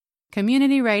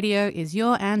Community radio is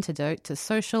your antidote to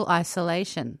social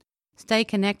isolation. Stay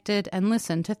connected and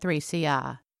listen to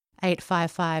 3CR.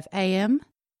 855 AM,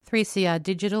 3CR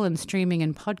digital and streaming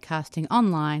and podcasting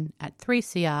online at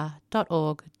 3cr.org.au.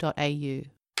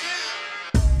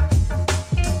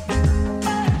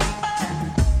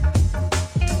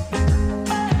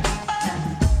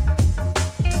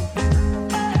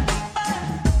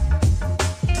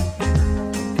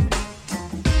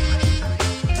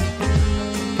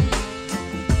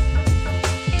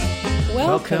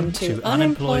 Welcome to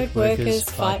Unemployed Workers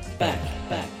Fight Back.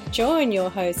 Join your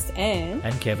hosts Anne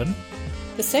and Kevin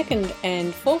the second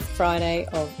and fourth Friday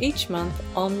of each month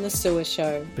on The Sewer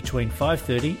Show between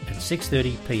 5:30 and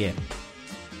 6:30 p.m.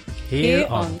 Here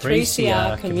on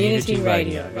 3CR Community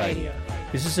Radio.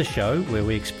 This is a show where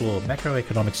we explore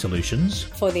macroeconomic solutions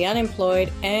for the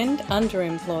unemployed and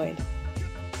underemployed.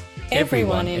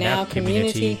 Everyone in our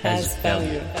community has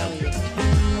value.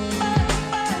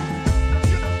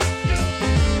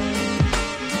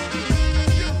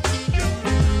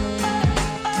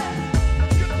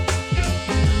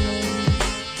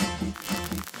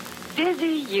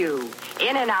 You,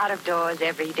 in and out of doors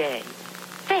every day.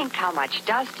 Think how much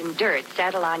dust and dirt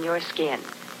settle on your skin.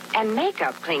 And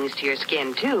makeup clings to your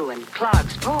skin too and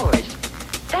clogs pores.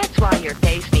 That's why your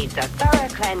face needs a thorough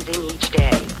cleansing each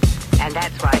day. And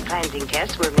that's why cleansing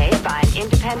tests were made by an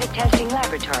independent testing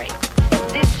laboratory.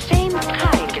 This same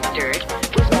kind of dirt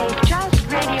was made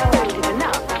just radioactive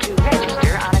enough to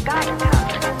register on a Geiger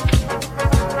counter.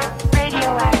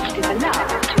 Radioactive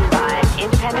enough to buy an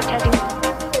independent testing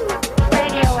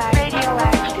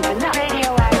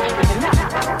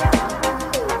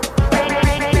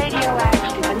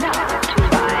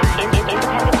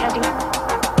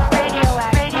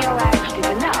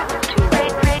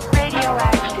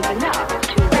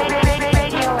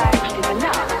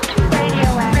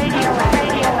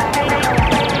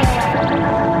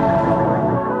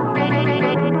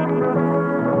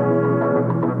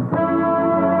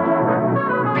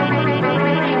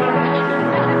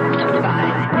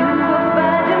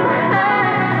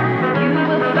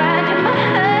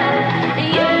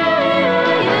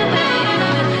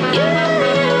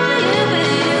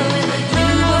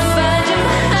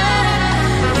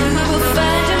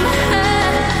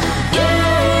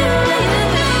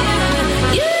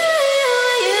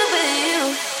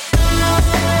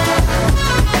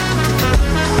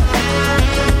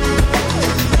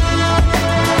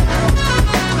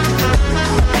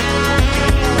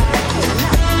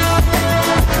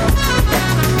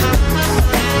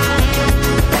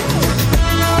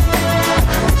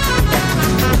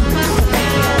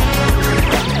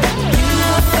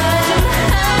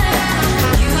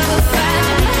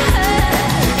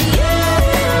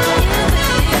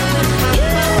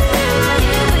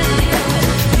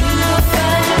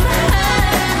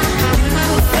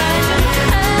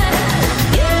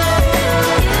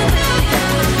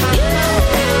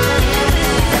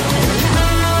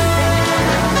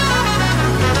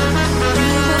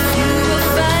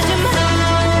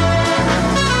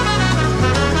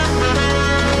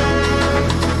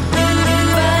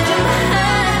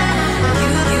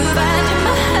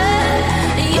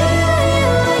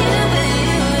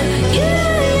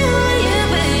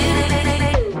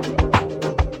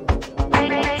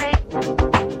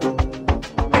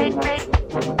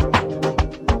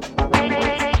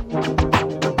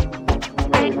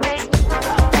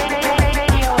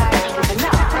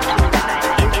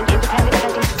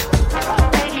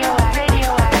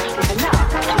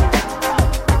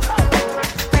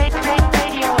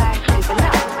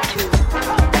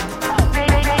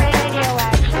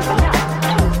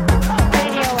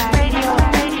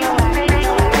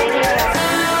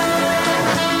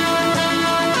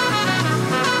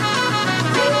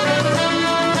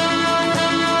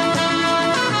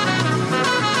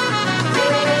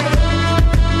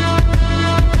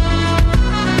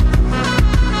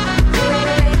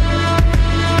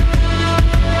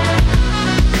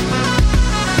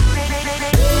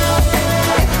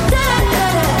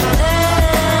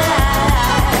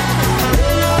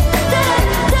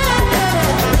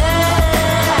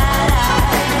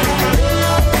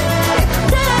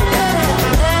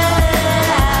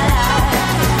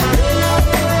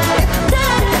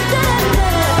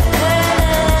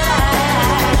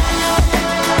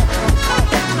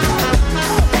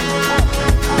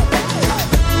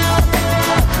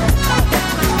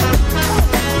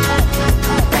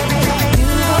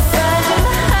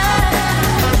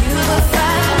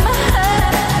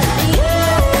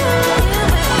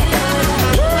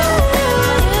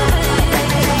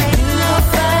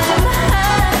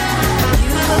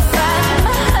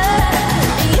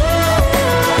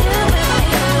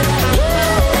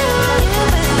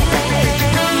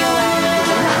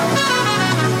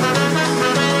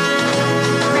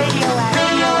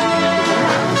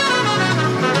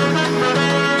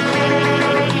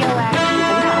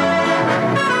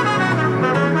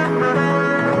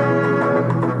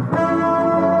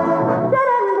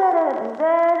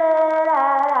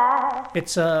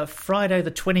It's Friday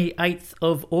the 28th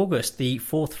of August, the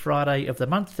fourth Friday of the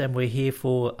month, and we're here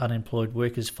for Unemployed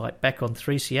Workers Fight Back on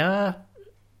 3CR.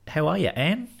 How are you,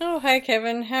 Anne? Oh, hey,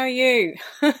 Kevin. How are you?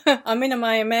 I'm in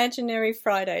my imaginary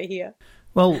Friday here.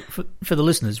 Well, for the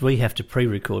listeners, we have to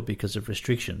pre-record because of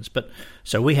restrictions,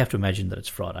 so we have to imagine that it's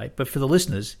Friday. But for the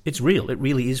listeners, it's real. It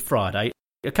really is Friday.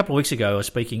 A couple of weeks ago I was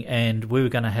speaking and we were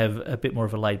going to have a bit more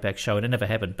of a laid-back show and it never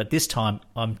happened. But this time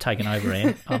I'm taking over,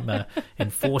 Anne. I'm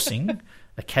enforcing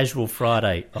a casual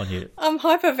Friday on you. I'm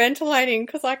hyperventilating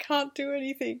because I can't do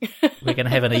anything. We're going to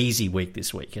have an easy week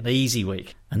this week, an easy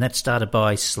week. And that started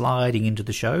by sliding into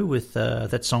the show with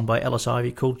that song by Alice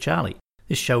Ivy called Charlie.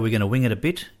 This show we're going to wing it a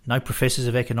bit. No professors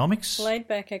of economics.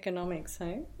 Laid-back economics,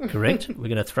 hey? Correct. We're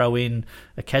going to throw in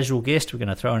a casual guest. We're going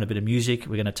to throw in a bit of music.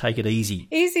 We're going to take it easy.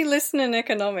 Easy listening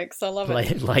economics. I love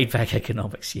it. Laid-back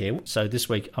economics, yeah. So this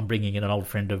week I'm bringing in an old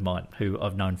friend of mine who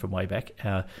I've known from way back,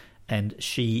 and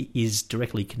she is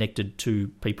directly connected to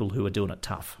people who are doing it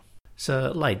tough.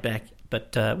 So laid back,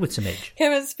 but with some edge.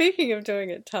 Kevin, speaking of doing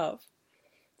it tough,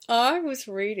 I was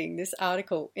reading this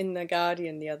article in The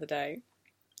Guardian the other day.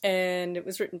 And it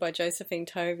was written by Josephine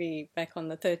Tovey back on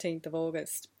the 13th of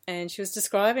August. And she was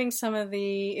describing some of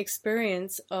the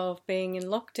experience of being in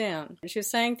lockdown. She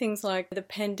was saying things like, the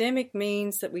pandemic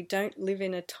means that we don't live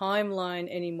in a timeline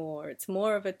anymore. It's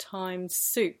more of a time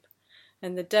soup.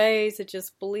 And the days are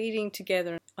just bleeding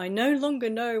together. I no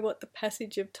longer know what the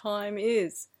passage of time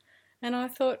is. And I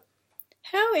thought,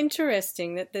 how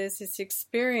interesting that there's this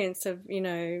experience of,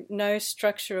 no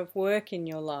structure of work in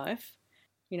your life.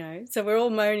 So we're all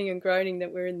moaning and groaning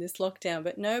that we're in this lockdown,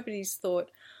 but nobody's thought,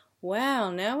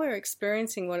 wow, now we're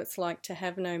experiencing what it's like to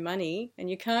have no money and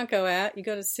you can't go out, you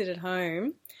got to sit at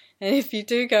home. And if you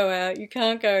do go out, you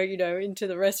can't go, into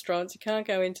the restaurants, you can't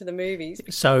go into the movies.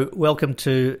 So welcome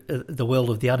to the world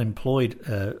of the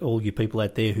unemployed, all you people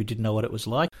out there who didn't know what it was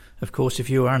like. Of course, if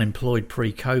you were unemployed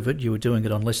pre-COVID, you were doing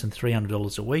it on less than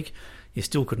 $300 a week, you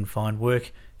still couldn't find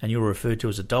work, and you were referred to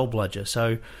as a dole bludger.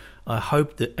 So I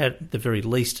hope that at the very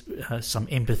least some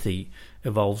empathy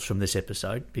evolves from this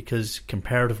episode, because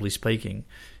comparatively speaking,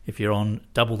 if you're on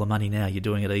double the money now, you're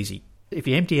doing it easy. If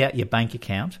you empty out your bank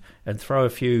account and throw a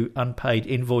few unpaid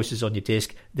invoices on your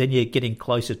desk, then you're getting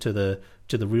closer to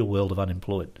the real world of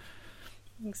unemployed.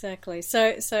 Exactly.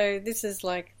 So this is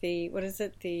like the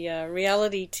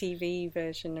reality TV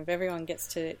version of everyone gets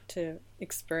to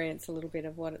experience a little bit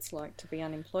of what it's like to be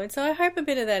unemployed. So I hope a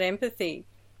bit of that empathy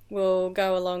will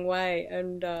go a long way,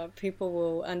 and people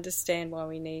will understand why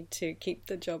we need to keep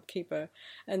the job keeper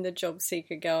and the job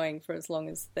seeker going for as long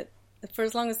as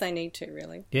they need to,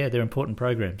 really. Yeah, they're important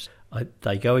programs.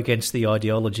 They go against the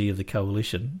ideology of the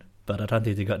coalition, but I don't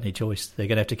think they've got any choice. They're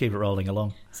going to have to keep it rolling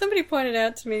along. Somebody pointed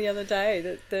out to me the other day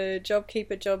that the job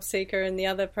keeper, job seeker, and the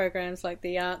other programs like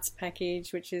the arts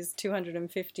package, which is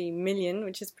 $250 million,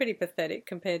 which is pretty pathetic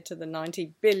compared to the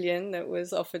 $90 billion that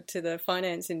was offered to the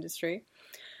finance industry.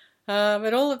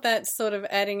 But all of that's sort of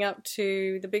adding up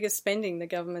to the biggest spending the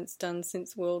government's done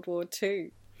since World War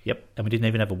II. Yep, and we didn't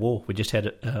even have a war. We just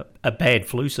had a bad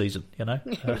flu season, We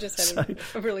just had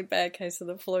a really bad case of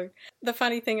the flu. The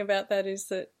funny thing about that is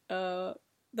that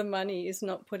the money is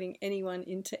not putting anyone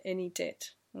into any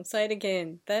debt. I'll say it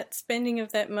again. That spending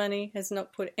of that money has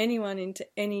not put anyone into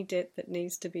any debt that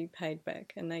needs to be paid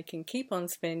back, and they can keep on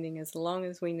spending as long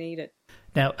as we need it.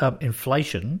 Now,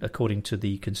 inflation, according to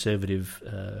the conservative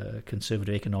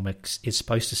economics, is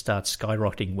supposed to start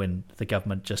skyrocketing when the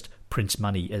government just prints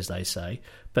money, as they say.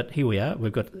 But here we are.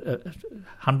 We've got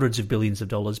hundreds of billions of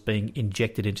dollars being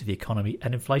injected into the economy,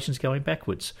 and inflation's going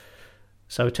backwards.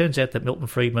 So it turns out that Milton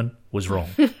Friedman was wrong.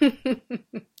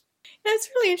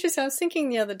 It's really interesting. I was thinking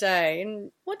the other day,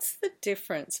 and what's the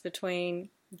difference between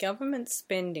government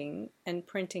spending and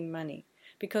printing money?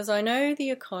 Because I know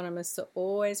the economists are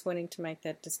always wanting to make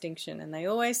that distinction, and they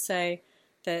always say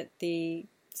that the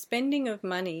spending of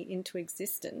money into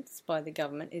existence by the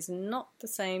government is not the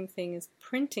same thing as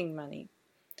printing money.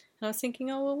 And I was thinking,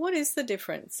 what is the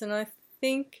difference? And I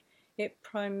think it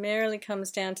primarily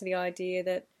comes down to the idea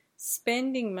that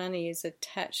spending money is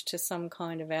attached to some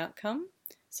kind of outcome.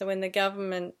 So when the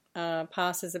government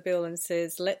passes a bill and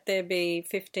says, let there be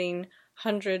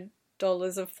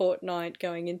 $1,500 a fortnight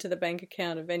going into the bank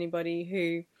account of anybody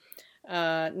who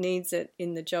needs it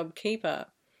in the job keeper,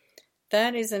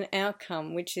 that is an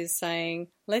outcome which is saying,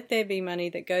 let there be money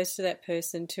that goes to that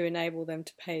person to enable them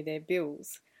to pay their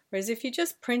bills. Whereas if you're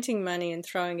just printing money and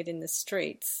throwing it in the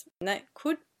streets, that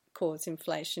could cause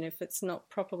inflation if it's not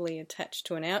properly attached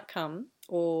to an outcome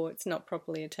or it's not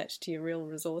properly attached to your real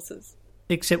resources.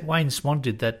 Except Wayne Swan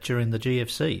did that during the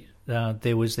GFC.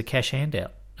 There was the cash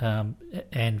handout.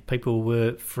 and people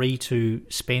were free to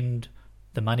spend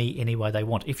the money any way they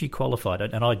want if you qualified.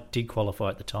 And I did qualify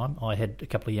at the time. I had a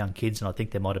couple of young kids, and I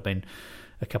think there might have been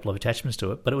a couple of attachments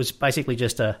to it. But it was basically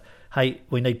just hey,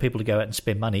 we need people to go out and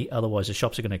spend money, otherwise the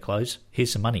shops are going to close.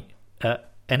 Here's some money.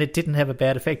 And it didn't have a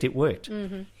bad effect. It worked.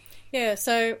 Mm-hmm. Yeah,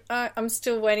 so I'm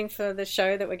still waiting for the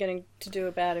show that we're going to do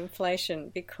about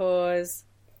inflation, because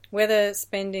whether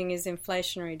spending is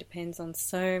inflationary depends on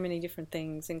so many different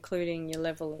things, including your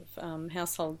level of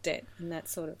household debt and that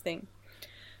sort of thing.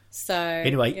 So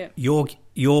anyway, yeah.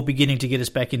 You're beginning to get us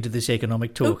back into this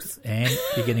economic talk, and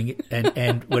you're getting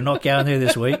and we're not going there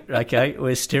this week. Okay,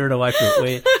 we're steering away from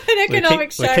it. We're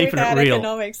keeping it real.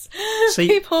 Economics. See,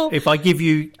 people, if I give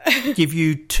you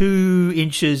 2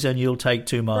 inches and you'll take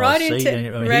 2 miles. Write See, into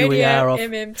here we are off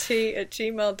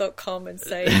radiommt@gmail.com and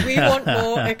say we want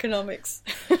more economics.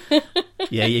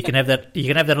 Yeah, you can have that. You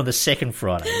can have that on the second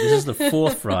Friday. This is the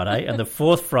 4th Friday, and the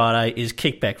 4th Friday is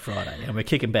Kickback Friday, and we're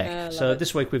kicking back. So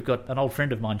this week we've got an old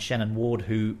friend of mine, Shannon Ward,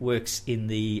 who works in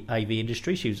the AV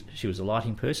industry. She was a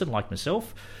lighting person like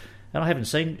myself, and I haven't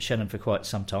seen Shannon for quite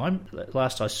some time.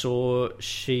 Last I saw,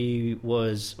 she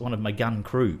was one of my gun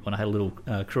crew when I had a little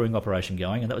crewing operation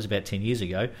going, and that was about 10 years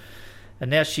ago. And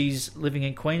now she's living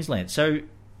in Queensland. So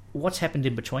what's happened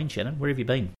in between, Shannon? Where have you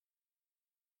been?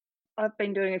 I've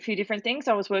been doing a few different things.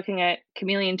 I was working at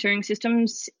Chameleon Touring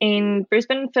Systems in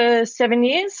Brisbane for 7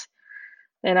 years.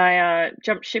 Then I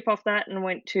jumped ship off that and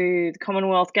went to the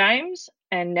Commonwealth Games,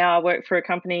 and now I work for a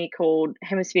company called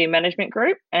Hemisphere Management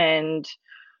Group, and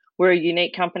we're a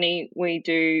unique company. We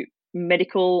do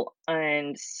medical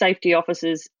and safety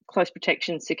officers, close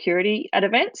protection security at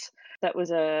events. That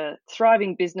was a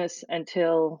thriving business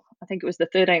until I think it was the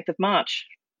 13th of March.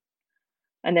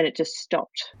 And then it just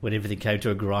stopped. When everything came to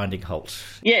a grinding halt.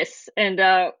 Yes, and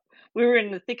we were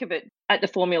in the thick of it at the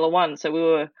Formula One. So we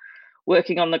were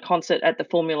working on the concert at the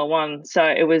Formula One. So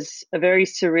it was a very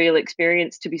surreal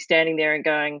experience to be standing there and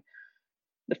going,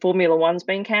 the Formula One's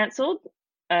been cancelled,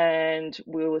 and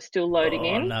we were still loading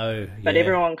in. No. Yeah. But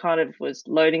everyone kind of was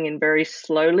loading in very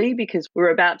slowly because we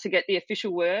were about to get the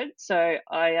official word. So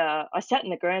I sat in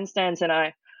the grandstands and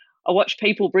I watched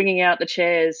people bringing out the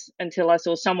chairs until I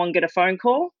saw someone get a phone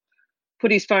call,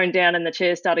 put his phone down, and the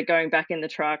chair started going back in the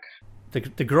truck.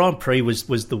 The Grand Prix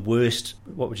was the worst,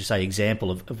 what would you say,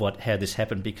 example of how this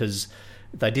happened, because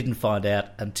they didn't find out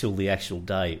until the actual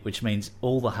day, which means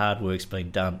all the hard work's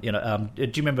been done. Do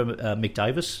you remember Mick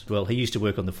Davis? Well, he used to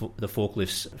work on the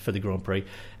forklifts for the Grand Prix,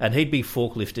 and he'd be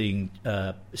forklifting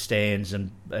stands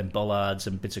and bollards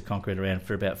and bits of concrete around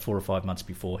for about 4 or 5 months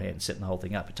beforehand, setting the whole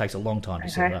thing up. It takes a long time to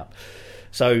set it up.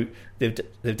 So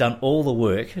they've done all the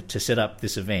work to set up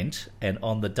this event, and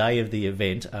on the day of the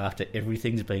event, after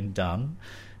everything's been done,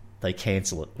 they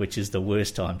cancel it, which is the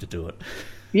worst time to do it.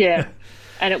 Yeah.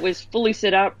 And it was fully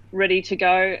set up, ready to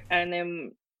go. And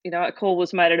then, a call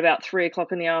was made at about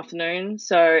 3:00 in the afternoon.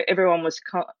 So everyone was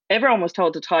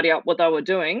told to tidy up what they were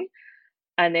doing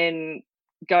and then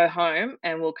go home,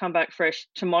 and we'll come back fresh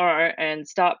tomorrow and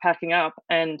start packing up.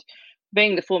 And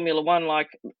being the Formula One, like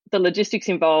the logistics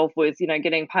involved with,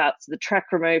 getting parts of the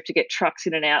track removed to get trucks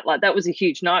in and out, like that was a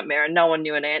huge nightmare, and no one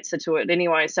knew an answer to it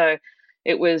anyway. So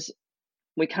it was,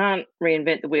 we can't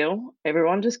reinvent the wheel.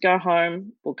 Everyone just go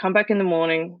home. We'll come back in the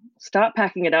morning, start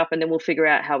packing it up, and then we'll figure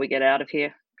out how we get out of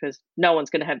here, because no one's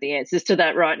going to have the answers to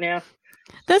that right now.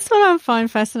 That's what I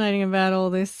find fascinating about all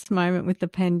this moment with the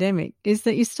pandemic, is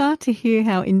that you start to hear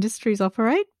how industries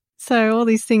operate. So all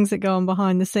these things that go on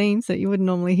behind the scenes that you wouldn't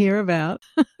normally hear about,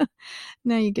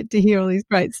 now you get to hear all these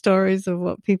great stories of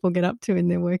what people get up to in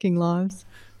their working lives.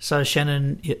 So,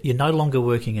 Shannon, you're no longer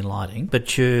working in lighting,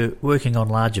 but you're working on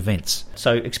large events.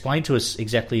 So explain to us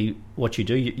exactly what you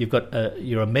do.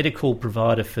 You're a medical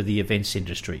provider for the events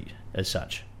industry as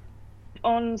such.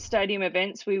 On stadium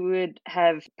events, we would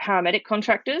have paramedic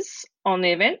contractors on the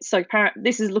events. So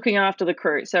this is looking after the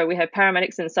crew. So we have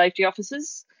paramedics and safety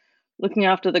officers looking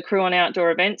after the crew on outdoor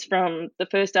events from the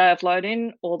first day of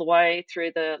load-in all the way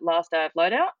through the last day of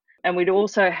load-out. And we'd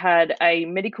also had a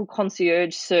medical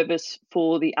concierge service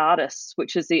for the artists,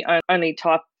 which is the only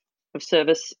type of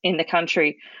service in the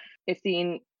country. If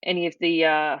any of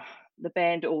the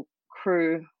band or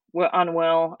crew were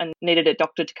unwell and needed a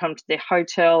doctor to come to their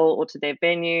hotel or to their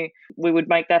venue, we would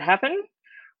make that happen.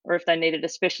 Or if they needed a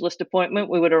specialist appointment,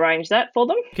 we would arrange that for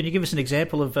them. Can you give us an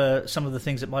example of some of the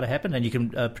things that might have happened? And you can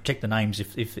protect the names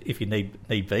if you need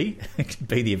be,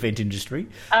 be the event industry.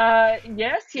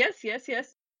 Yes.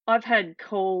 I've had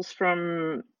calls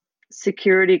from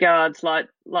security guards, like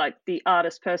the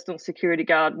artist's personal security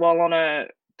guard, while on a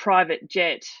private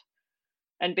jet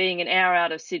and being an hour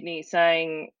out of Sydney,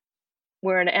 saying,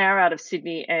 we're an hour out of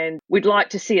Sydney and we'd like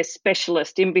to see a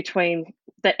specialist in between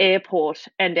the airport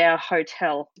and our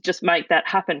hotel. Just make that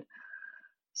happen.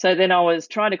 So then I was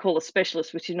trying to call a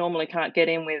specialist, which you normally can't get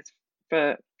in with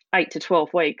for 8 to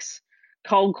 12 weeks,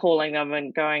 cold calling them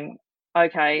and going,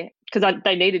 okay, because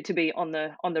they needed to be on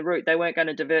the route. They weren't going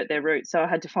to divert their route. So I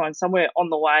had to find somewhere on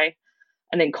the way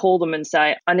and then call them and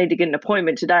say, I need to get an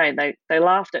appointment today. And they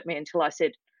laughed at me until I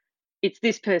said, it's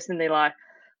this person. They're like,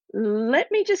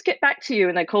 let me just get back to you.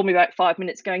 And they called me back 5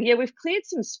 minutes going, yeah, we've cleared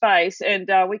some space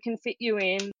and we can fit you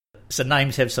in. So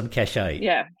names have some cachet.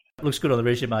 Yeah. Looks good on the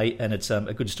resume, and it's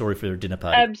a good story for a dinner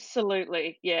party.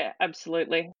 Absolutely. Yeah,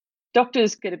 absolutely.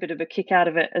 Doctors get a bit of a kick out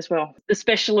of it as well. The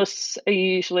specialists are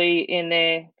usually in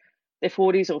their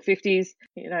 40s or 50s.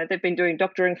 You know, they've been doing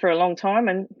doctoring for a long time,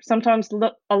 and sometimes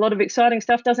a lot of exciting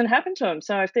stuff doesn't happen to them.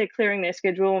 So if they're clearing their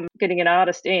schedule and getting an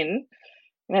artist in,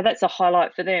 you know, that's a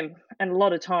highlight for them. And a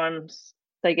lot of times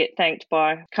they get thanked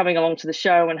by coming along to the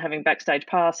show and having backstage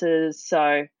passes.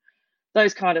 So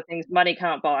those kind of things money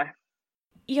can't buy.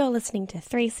 You're listening to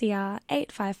 3CR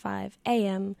 855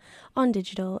 AM on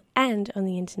digital and on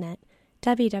the internet,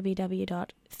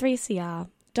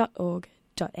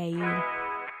 www.3cr.org.au.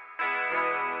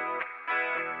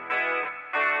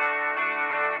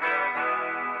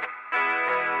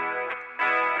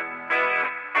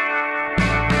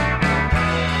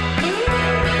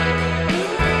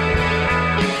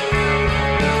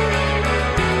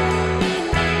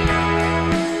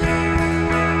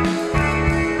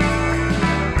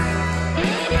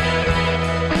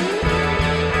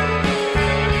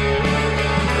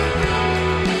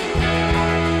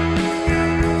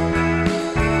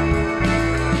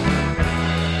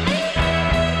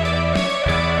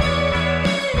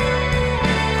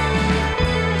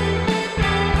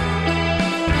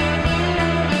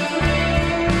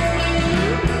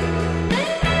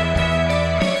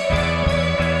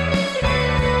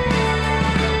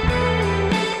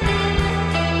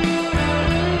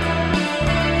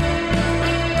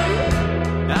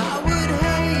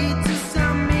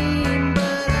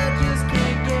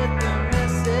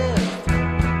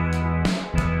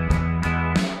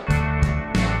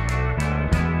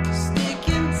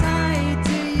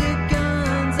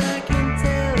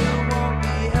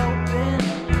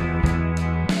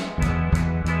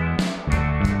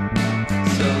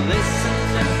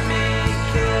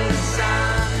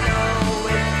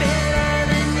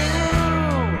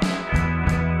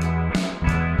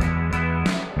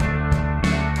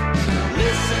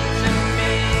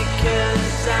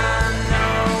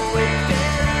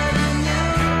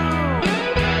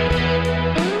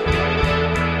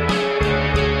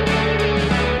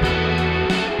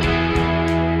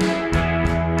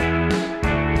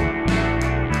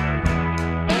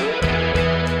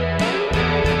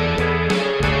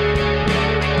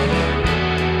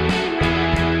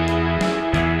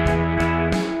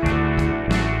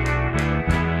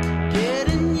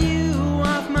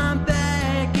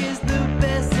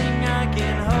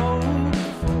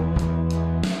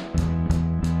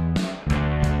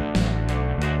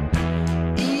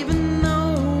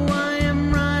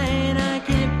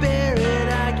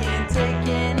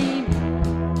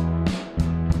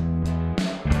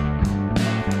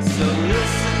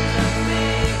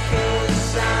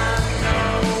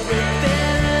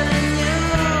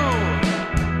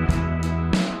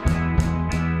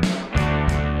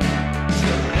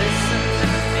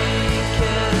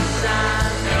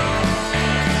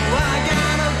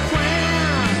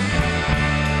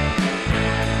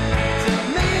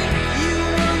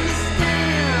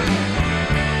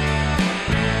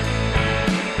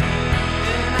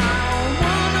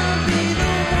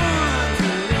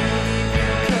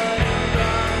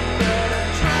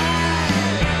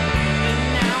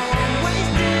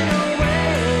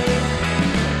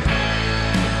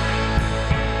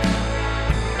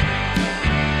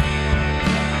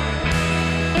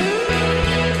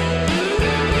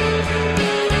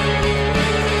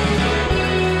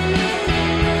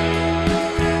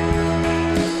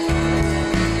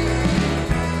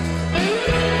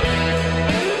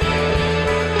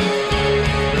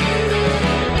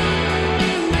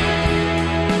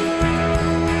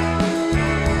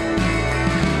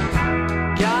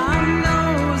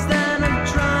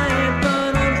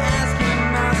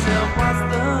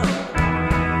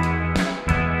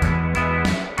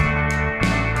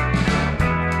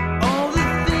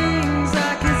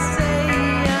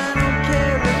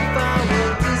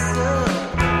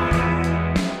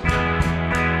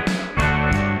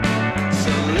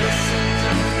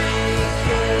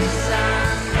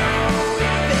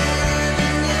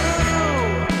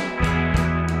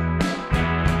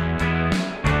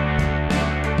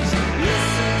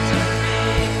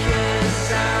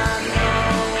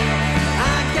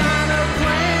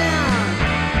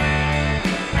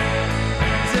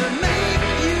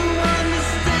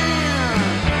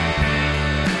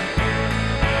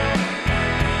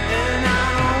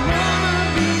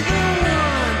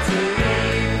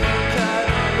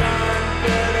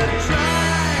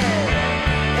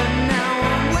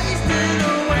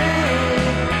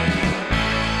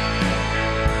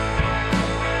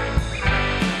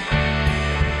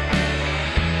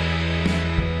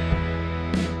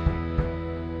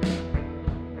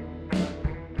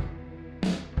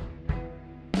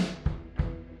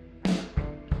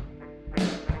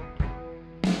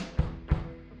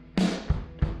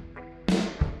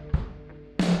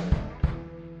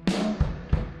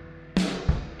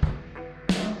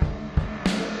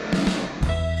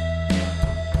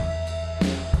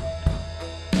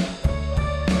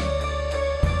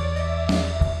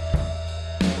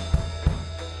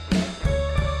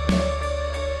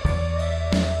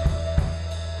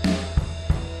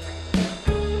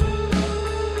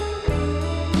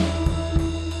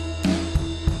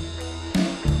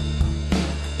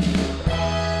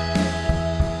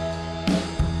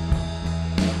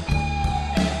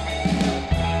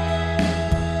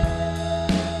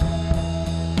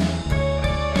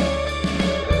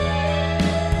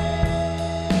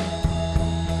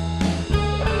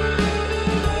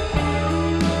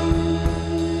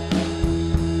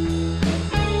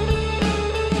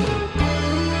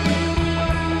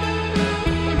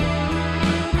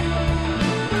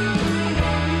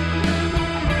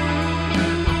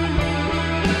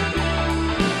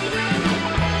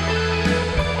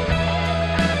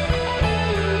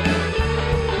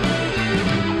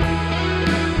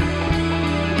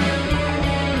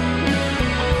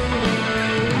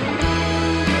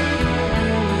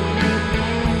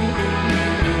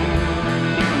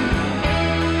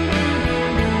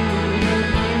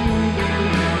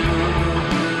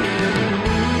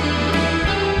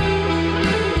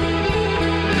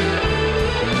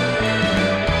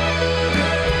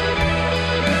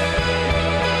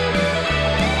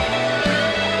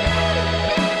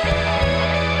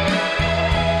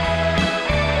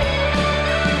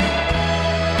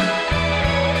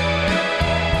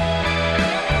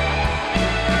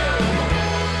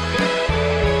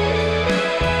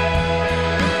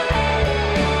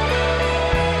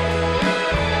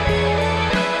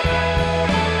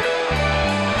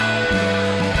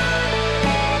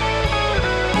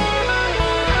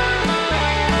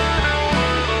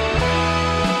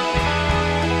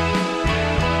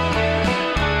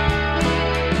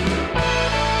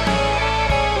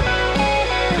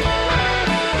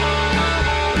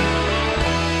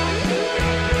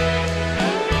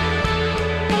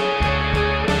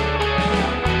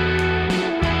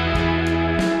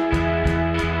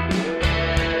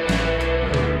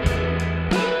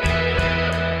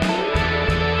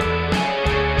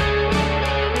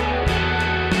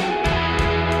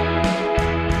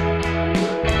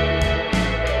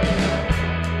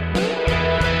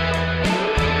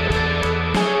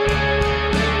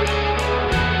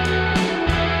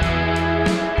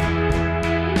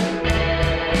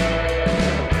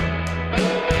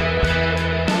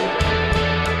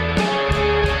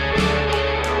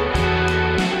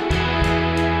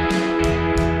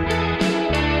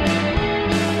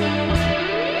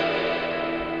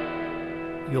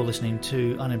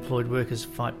 to Unemployed Workers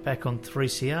Fight Back on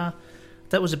 3CR.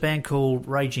 That was a band called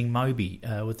Raging Moby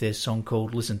with their song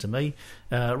called Listen to Me.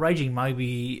 Raging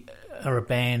Moby are a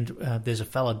band, there's a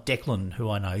fella, Declan, who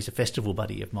I know, he's a festival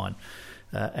buddy of mine,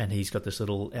 and he's got this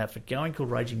little outfit going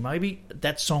called Raging Moby.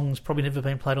 That song's probably never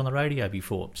been played on the radio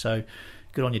before, so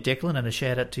good on you, Declan, and a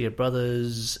shout out to your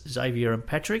brothers Xavier and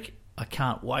Patrick. I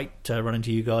can't wait to run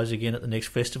into you guys again at the next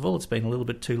festival. It's been a little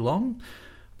bit too long.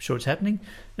 Sure it's happening.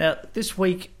 Now, this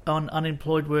week on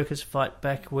Unemployed Workers Fight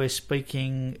Back, we're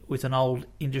speaking with an old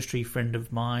industry friend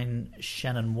of mine,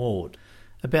 Shannon Ward,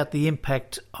 about the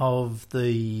impact of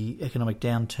the economic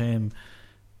downturn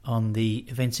on the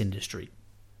events industry.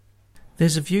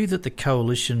 There's a view that the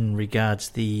Coalition regards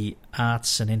the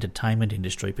arts and entertainment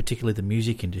industry, particularly the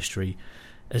music industry,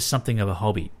 as something of a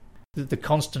hobby. The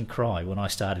constant cry when I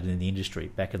started in the industry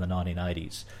back in the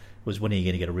 1980s was, when are you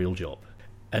going to get a real job?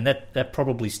 And that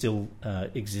probably still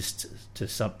exists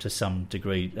to some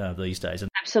degree these days.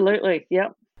 Absolutely,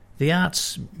 yep. The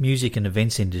arts, music and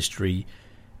events industry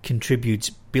contributes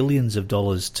billions of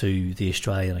dollars to the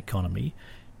Australian economy,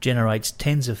 generates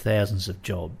tens of thousands of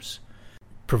jobs,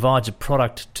 provides a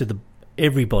product to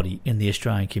everybody in the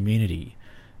Australian community,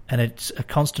 and it's a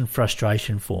constant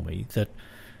frustration for me that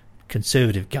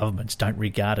conservative governments don't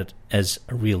regard it as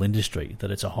a real industry,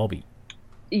 that it's a hobby.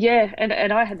 Yeah,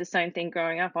 and I had the same thing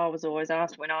growing up. I was always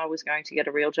asked when I was going to get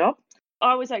a real job.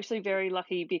 I was actually very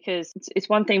lucky because it's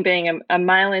one thing being a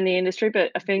male in the industry,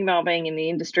 but a female being in the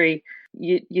industry,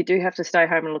 you do have to stay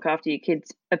home and look after your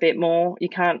kids a bit more. You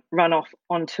can't run off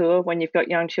on tour when you've got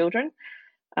young children.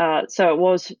 So it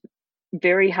was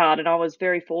very hard, and I was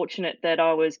very fortunate that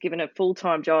I was given a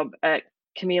full-time job at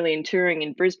Chameleon Touring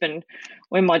in Brisbane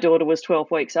when my daughter was 12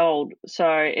 weeks old. So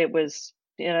it was,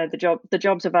 the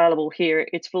job's available here.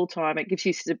 It's full-time. It gives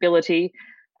you stability,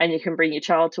 and you can bring your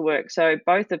child to work. So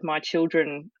both of my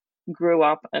children grew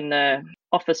up on the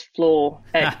office floor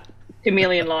at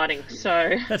Chameleon Lighting.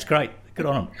 So that's great. Good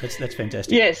on them. That's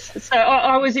fantastic. Yes. So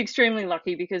I was extremely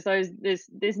lucky because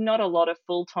there's not a lot of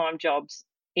full-time jobs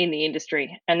in the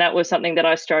industry, and that was something that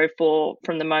I strove for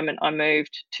from the moment I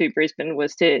moved to Brisbane,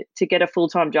 was to get a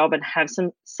full-time job and have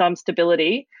some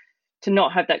stability, to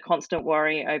not have that constant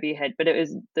worry over your head. But it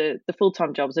was the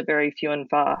full-time jobs are very few and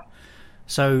far.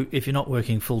 So if you're not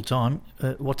working full-time,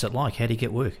 what's it like? How do you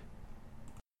get work?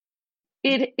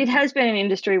 It has been an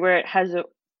industry where it has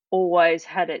always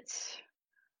had its,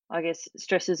 I guess,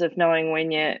 stresses of knowing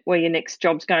where your next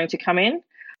job's going to come in.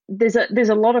 There's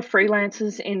a lot of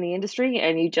freelancers in the industry,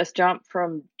 and you just jump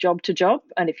from job to job.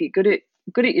 And if you're good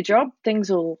at your job, things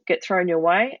will get thrown your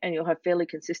way, and you'll have fairly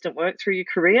consistent work through your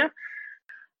career.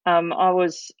 I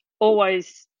was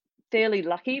always fairly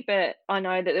lucky, but I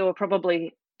know that there were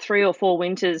probably 3 or 4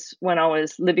 winters when I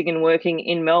was living and working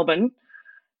in Melbourne,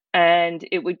 and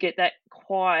it would get that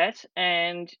quiet.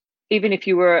 And even if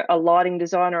you were a lighting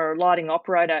designer or a lighting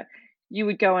operator, you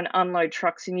would go and unload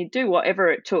trucks, and you'd do whatever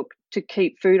it took to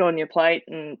keep food on your plate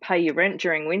and pay your rent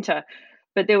during winter.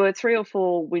 But there were 3 or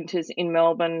 4 winters in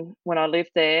Melbourne when I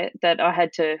lived there that I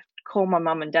had to call my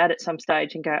mum and dad at some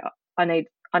stage and go, I need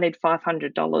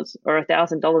 $500 or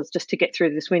 $1,000 just to get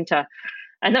through this winter.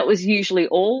 And that was usually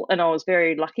all. And I was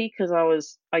very lucky because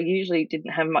I usually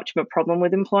didn't have much of a problem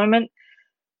with employment.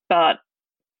 But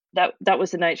that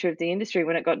was the nature of the industry.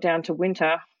 When it got down to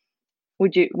winter,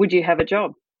 would you have a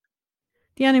job?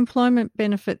 The unemployment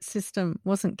benefit system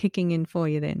wasn't kicking in for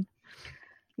you then?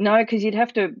 No, because you'd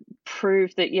have to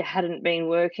prove that you hadn't been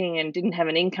working and didn't have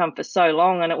an income for so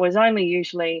long. And it was only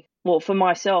usually, well, for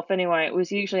myself anyway, it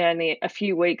was usually only a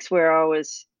few weeks where I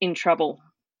was in trouble.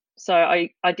 So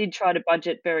I did try to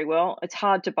budget very well. It's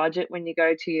hard to budget when you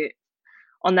go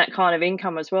on that kind of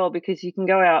income as well, because you can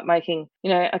go out making,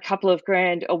 a couple of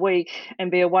grand a week and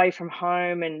be away from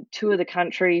home and tour the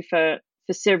country for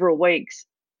several weeks.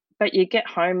 But you get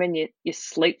home and you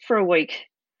sleep for a week,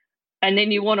 and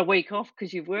then you want a week off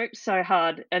because you've worked so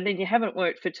hard, and then you haven't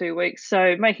worked for 2 weeks.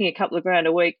 So making a couple of grand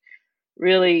a week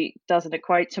really doesn't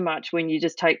equate to much when you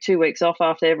just take 2 weeks off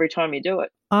after every time you do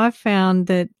it. I've found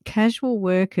that casual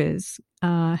workers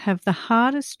have the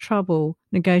hardest trouble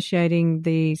negotiating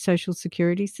the social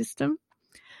security system.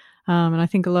 And I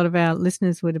think a lot of our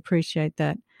listeners would appreciate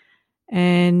that.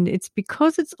 And it's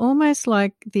because it's almost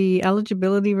like the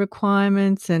eligibility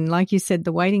requirements and, like you said,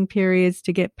 the waiting periods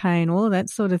to get pay and all of that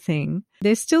sort of thing.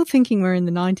 They're still thinking we're in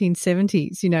the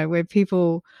 1970s, where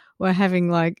people were having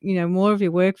more of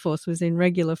your workforce was in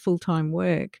regular full-time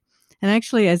work. And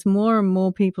actually, as more and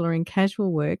more people are in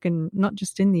casual work, and not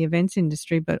just in the events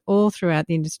industry, but all throughout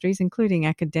the industries, including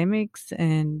academics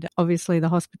and obviously the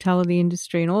hospitality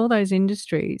industry and all those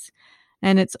industries,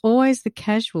 And it's always the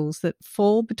casuals that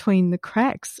fall between the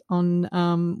cracks on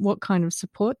what kind of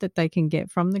support that they can get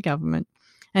from the government.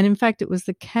 And in fact, it was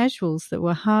the casuals that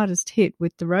were hardest hit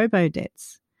with the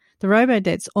robo-debts. The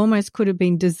robo-debts almost could have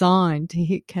been designed to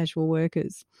hit casual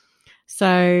workers. So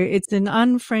it's an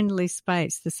unfriendly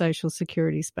space, the social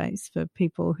security space, for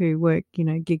people who work,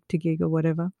 gig to gig or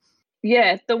whatever.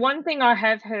 Yeah, the one thing I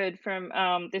have heard from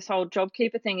this whole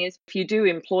JobKeeper thing is if you do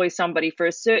employ somebody for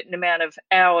a certain amount of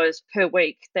hours per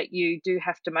week, that you do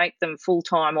have to make them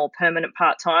full-time or permanent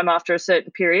part-time after a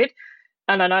certain period.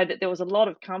 And I know that there was a lot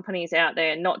of companies out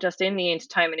there, not just in the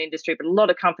entertainment industry, but a lot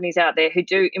of companies out there who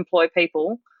do employ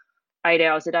people 8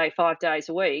 hours a day, 5 days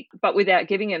a week, but without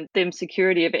giving them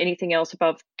security of anything else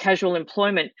above casual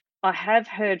employment. I have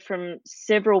heard from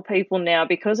several people now,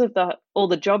 because of all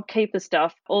the JobKeeper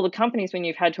stuff, all the companies, when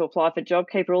you've had to apply for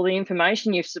JobKeeper, all the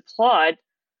information you've supplied,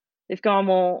 they've gone,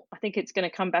 well, I think it's going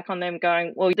to come back on them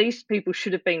going, well, these people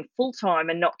should have been full-time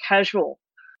and not casual.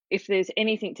 If there's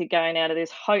anything to gain out of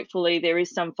this, hopefully there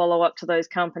is some follow-up to those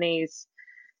companies,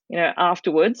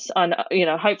 afterwards. And,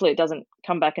 hopefully it doesn't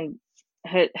come back and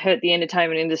hurt the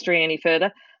entertainment industry any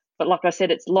further. But like I said,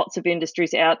 it's lots of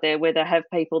industries out there where they have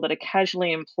people that are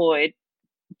casually employed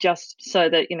just so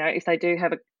that, if they do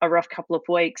have a rough couple of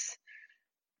weeks,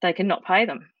 they can not pay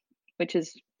them, which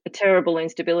is a terrible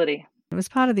instability. It was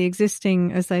part of the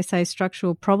existing, as they say,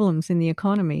 structural problems in the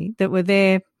economy that were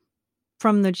there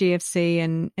from the GFC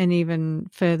and even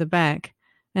further back.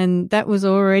 And that was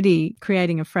already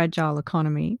creating a fragile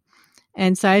economy.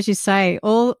 And so, as you say,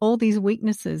 all these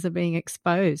weaknesses are being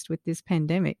exposed with this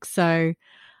pandemic. So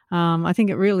I think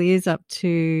it really is up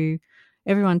to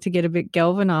everyone to get a bit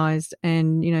galvanised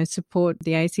and, support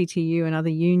the ACTU and other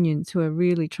unions who are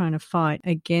really trying to fight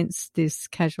against this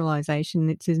casualisation.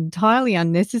 It's entirely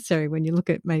unnecessary when you look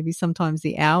at maybe sometimes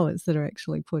the hours that are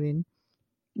actually put in.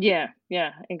 Yeah,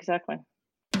 exactly.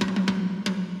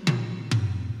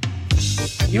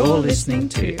 You're listening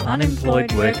to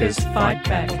Unemployed Workers Fight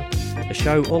Back, a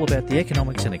show all about the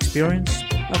economics and experience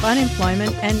of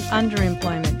unemployment and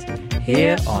underemployment,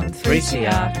 here on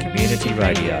 3CR Community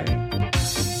Radio.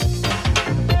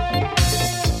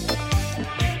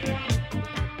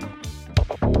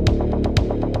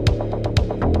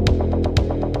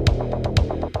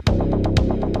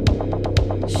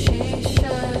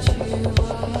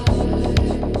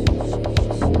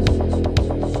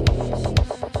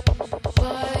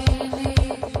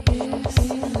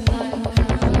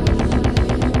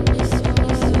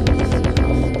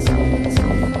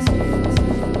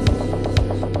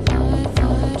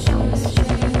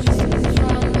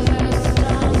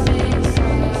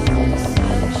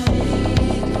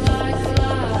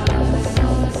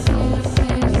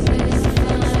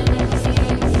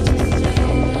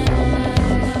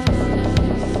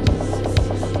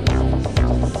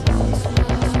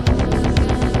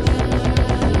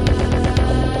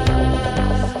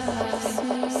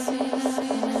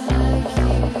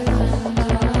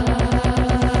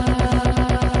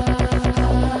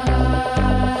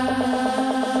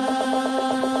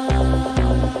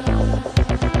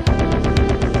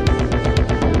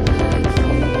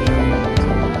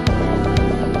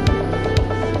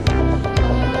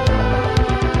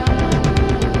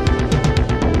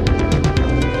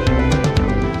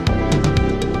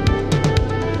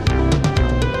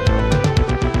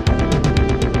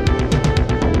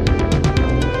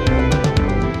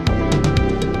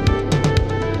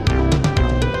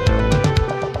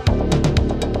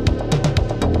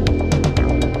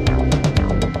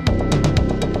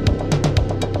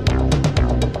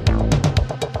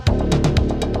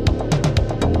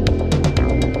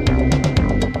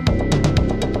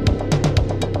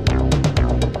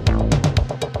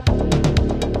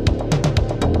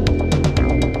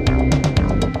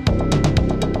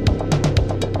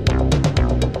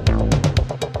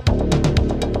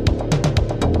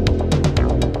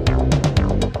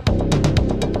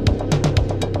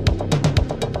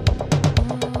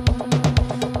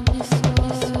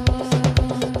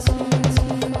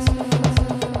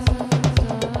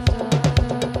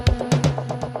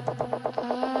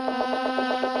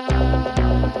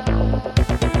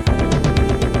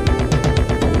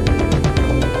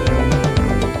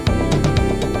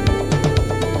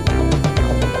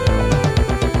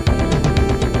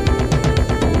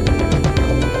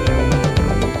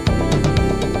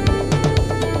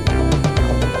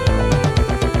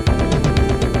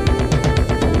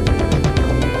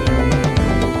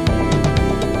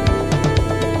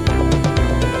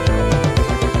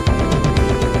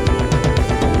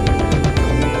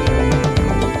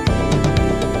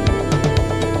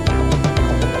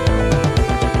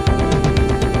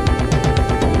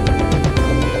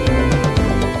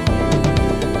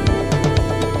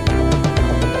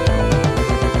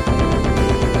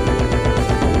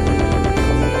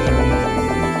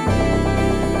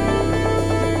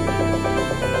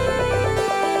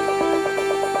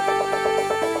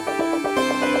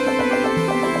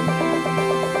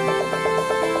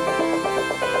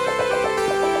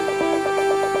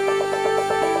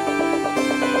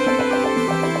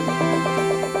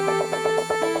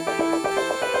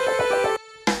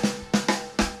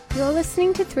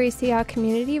 listening to 3CR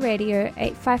Community Radio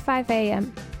 855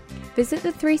 AM. Visit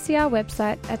the 3CR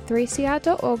website at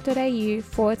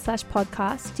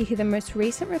 3cr.org.au/podcast to hear the most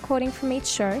recent recording from each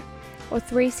show, or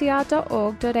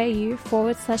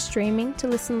 3cr.org.au/streaming to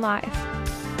listen live.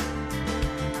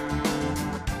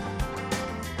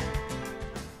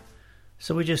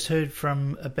 So we just heard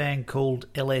from a band called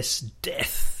LS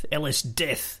Death,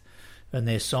 and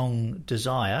their song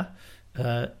Desire.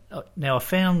 Now I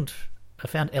found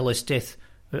LS Death.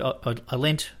 I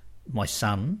lent my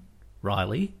son,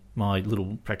 Riley, my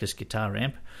little practice guitar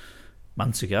amp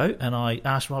months ago, and I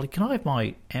asked Riley, can I have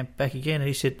my amp back again? And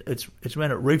he said, it's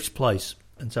around at Reef's place.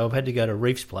 And so I've had to go to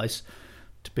Reef's place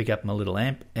to pick up my little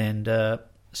amp, and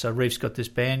so Reef's got this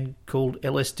band called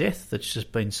LS Death that's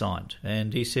just been signed.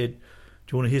 And he said, do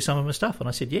you want to hear some of my stuff? And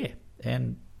I said, yeah.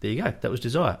 And there you go. That was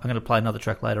Desire. I'm going to play another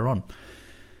track later on.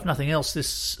 If nothing else,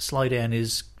 this slowdown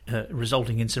is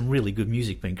resulting in some really good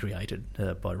music being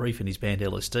created by Reef and his band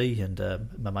LSD, and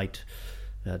my mate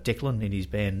Declan in his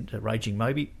band Raging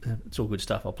Moby. It's all good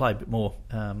stuff. I'll play a bit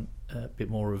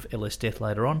more of LS Death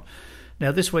later on.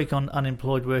 Now, this week on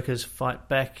Unemployed Workers Fight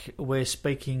Back, we're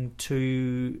speaking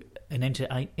to an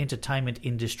entertainment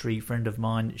industry friend of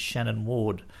mine, Shannon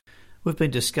Ward. We've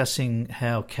been discussing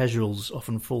how casuals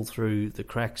often fall through the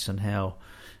cracks and how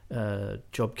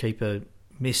JobKeeper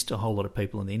missed a whole lot of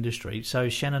people in the industry. So,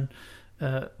 Shannon,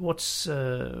 what's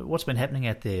been happening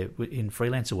out there in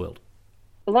freelancer world?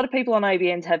 A lot of people on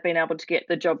ABNs have been able to get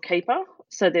the JobKeeper,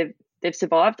 so they've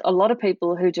survived. A lot of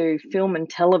people who do film and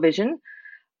television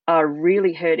are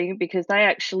really hurting because they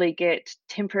actually get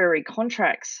temporary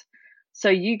contracts. So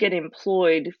you get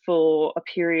employed for a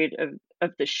period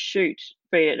of the shoot,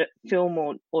 be it a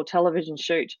film or television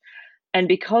shoot. And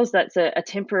because that's a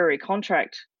temporary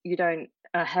contract, you don't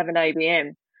have an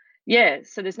ABN. Yeah,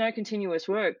 so there's no continuous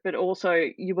work, but also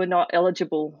you were not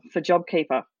eligible for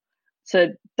JobKeeper.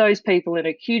 So those people in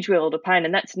a huge world of pain,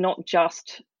 and that's not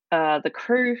just the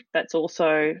crew, that's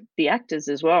also the actors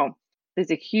as well.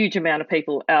 There's a huge amount of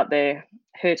people out there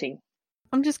hurting.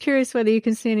 I'm just curious whether you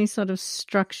can see any sort of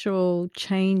structural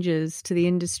changes to the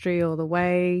industry or the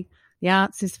way the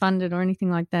arts is funded or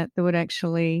anything like that that would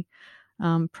actually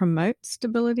promote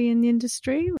stability in the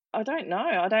industry? I don't know.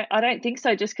 I don't think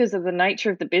so, just because of the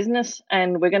nature of the business,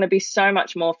 and we're going to be so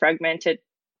much more fragmented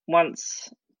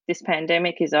once this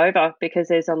pandemic is over, because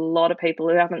there's a lot of people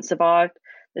who haven't survived.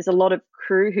 There's a lot of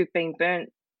crew who've been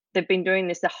burnt. They've been doing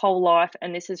this their whole life,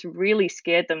 and this has really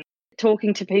scared them.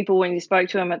 Talking to people when you spoke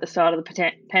to them at the start of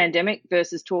the pandemic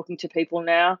versus talking to people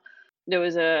now. There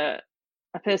was a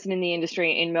person in the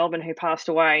industry in Melbourne who passed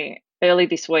away early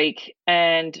this week,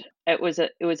 and it was a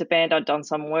band I'd done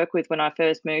some work with when I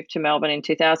first moved to Melbourne in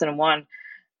 2001.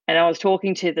 And I was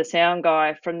talking to the sound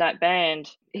guy from that band.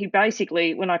 He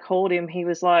basically, when I called him, he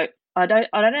was like, I don't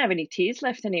have any tears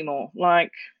left anymore.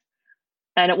 Like,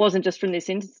 and it wasn't just from this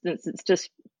instance, it's just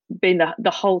been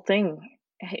the whole thing.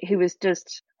 He was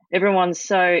just, everyone's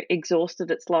so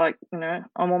exhausted. It's like,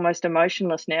 I'm almost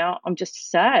emotionless now. I'm just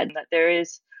sad that there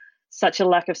is such a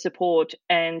lack of support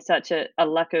and such a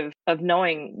lack of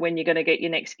knowing when you're going to get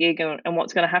your next gig and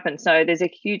what's going to happen. So there's a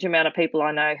huge amount of people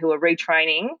I know who are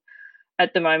retraining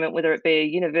at the moment, whether it be a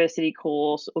university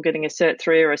course or getting a Cert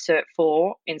 3 or a Cert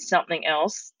 4 in something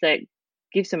else that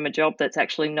gives them a job that's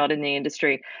actually not in the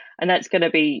industry. And that's going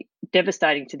to be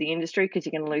devastating to the industry because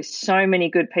you're going to lose so many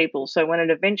good people. So when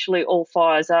it eventually all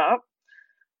fires up,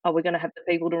 are we going to have the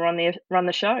people to run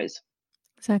the shows?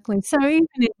 Exactly. So even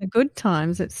in the good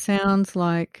times, it sounds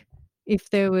like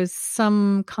if there was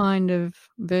some kind of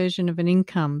version of an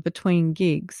income between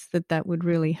gigs, that would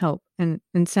really help. And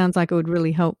sounds like it would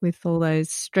really help with all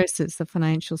those stresses, the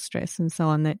financial stress and so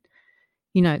on that,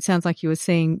 it sounds like you were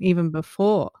seeing even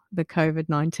before the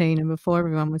COVID-19 and before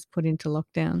everyone was put into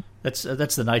lockdown. That's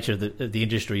the nature of the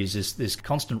industry, is this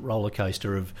constant roller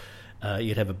coaster of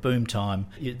you'd have a boom time.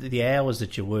 The hours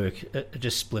that you work are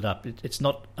just split up. It's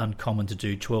not uncommon to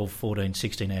do 12, 14,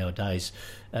 16-hour days.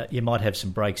 You might have some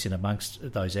breaks in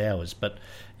amongst those hours, but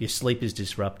your sleep is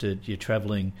disrupted, you're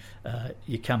travelling,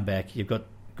 you come back, you've got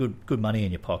good money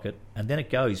in your pocket, and then it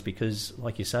goes because,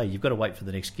 like you say, you've got to wait for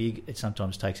the next gig. It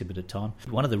sometimes takes a bit of time.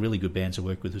 One of the really good bands I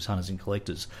worked with was Hunters and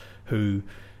Collectors, who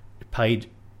paid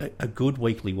a good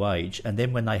weekly wage, and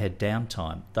then when they had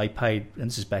downtime, they paid, and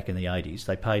this is back in the 80s,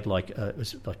 they paid it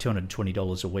was like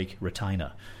 $220 a week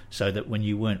retainer, so that when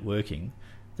you weren't working,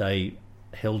 they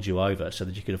held you over so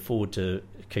that you could afford to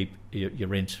keep your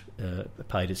rent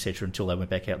paid, etc., until they went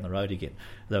back out on the road again.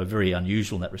 They were very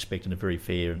unusual in that respect, and a very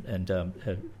fair and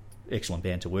excellent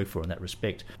band to work for in that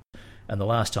respect. And the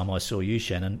last time I saw you,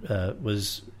 Shannon,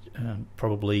 was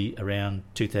probably around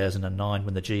 2009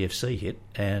 when the GFC hit,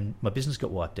 and my business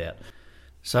got wiped out.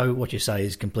 So what you say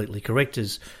is completely correct.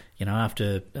 Is, you know,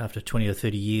 after 20 or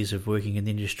 30 years of working in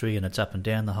the industry, and it's up and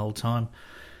down the whole time,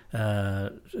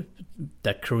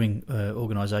 that crewing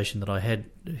organisation that I had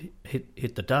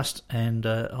hit the dust, and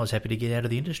I was happy to get out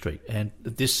of the industry. And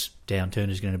this downturn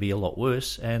is going to be a lot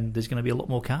worse, and there's going to be a lot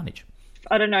more carnage.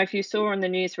 I don't know if you saw on the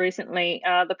news recently,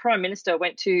 the Prime Minister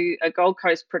went to a Gold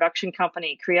Coast production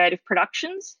company, Creative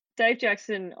Productions. Dave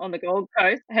Jackson on the Gold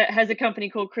Coast has a company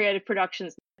called Creative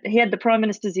Productions. He had the Prime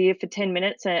Minister's ear for 10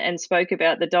 minutes and spoke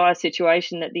about the dire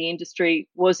situation that the industry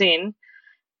was in.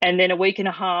 And then a week and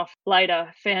a half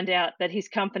later found out that his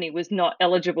company was not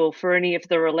eligible for any of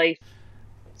the relief.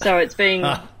 So it's being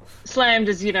slammed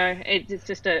as, you know, it's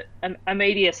just a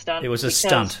media stunt. It was a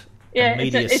stunt. Yeah,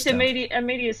 it's a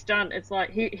media stunt. It's like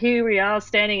here we are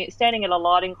standing at a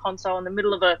lighting console in the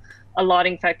middle of a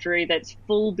lighting factory that's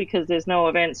full because there's no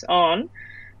events on,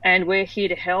 and we're here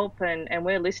to help and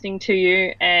we're listening to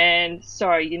you, and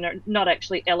sorry, you're not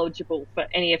actually eligible for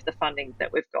any of the funding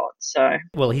that we've got. So,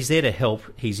 well, he's there to help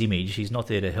his image. He's not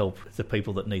there to help the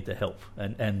people that need the help.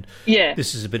 And yeah,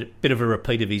 this is a bit of a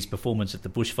repeat of his performance at the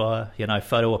bushfire. You know,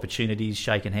 photo opportunities,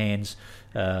 shaking hands,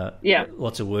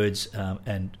 lots of words,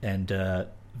 and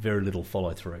very little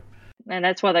follow through. And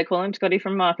that's why they call him Scotty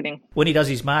from marketing. When he does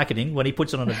his marketing, when he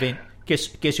puts on an event,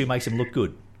 guess who makes him look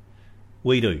good?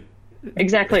 We do.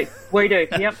 Exactly. We do.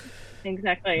 Yep.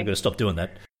 Exactly. We've got to stop doing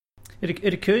that.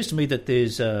 It occurs to me that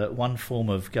there's one form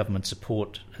of government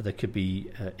support that could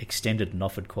be extended and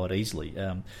offered quite easily,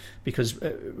 because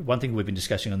one thing we've been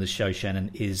discussing on this show, Shannon,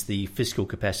 is the fiscal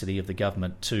capacity of the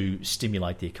government to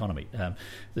stimulate the economy.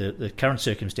 The current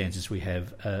circumstances we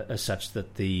have are such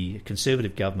that the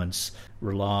Conservative governments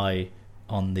rely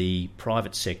on the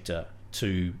private sector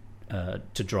to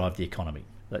drive the economy.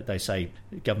 They say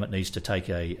government needs to take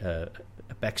a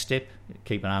back step,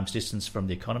 keep an arm's distance from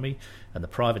the economy, and the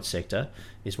private sector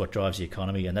is what drives the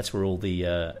economy, and that's where all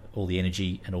the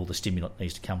energy and all the stimulant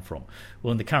needs to come from.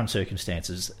 Well, in the current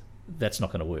circumstances, that's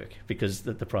not going to work because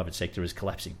the private sector is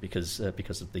collapsing because of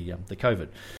the COVID.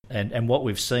 And what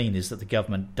we've seen is that the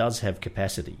government does have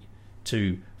capacity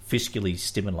to fiscally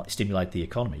stimulate the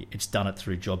economy. It's done it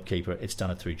through JobKeeper, it's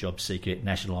done it through JobSeeker, it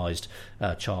nationalised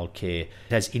childcare. It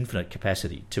has infinite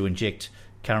capacity to inject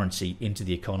currency into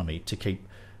the economy to keep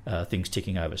things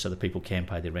ticking over so that people can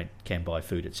pay their rent, can buy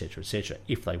food, etc.,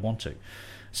 if they want to.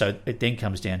 So it then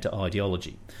comes down to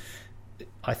ideology.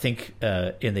 I think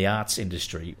in the arts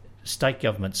industry, state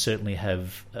governments certainly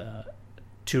have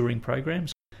touring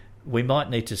programs. We might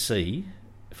need to see,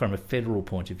 from a federal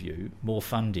point of view, more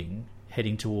funding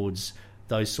heading towards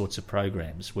those sorts of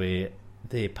programs where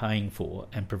they're paying for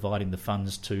and providing the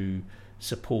funds to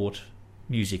support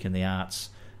music and the arts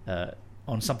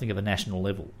on something of a national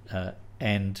level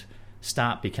and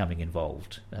start becoming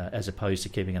involved as opposed to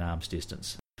keeping an arm's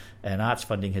distance. And arts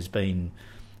funding has been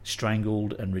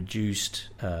strangled and reduced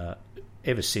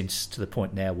ever since, to the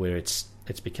point now where it's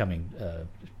becoming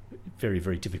very,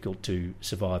 very difficult to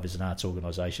survive as an arts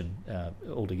organisation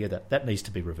altogether. That needs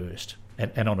to be reversed,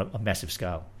 and on a massive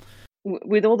scale.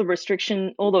 With all the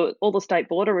restriction, all the state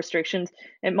border restrictions,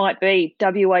 it might be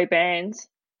WA bands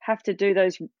have to do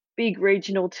those big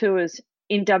regional tours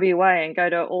in WA and go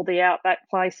to all the outback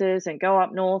places and go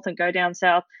up north and go down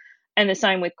south, and the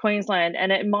same with Queensland.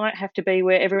 And it might have to be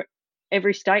where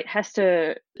every state has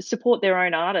to support their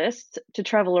own artists to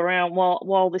travel around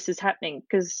while this is happening,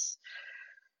 because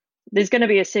there's going to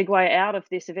be a segue out of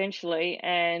this eventually,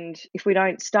 and if we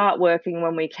don't start working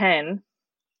when we can,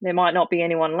 there might not be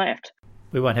anyone left.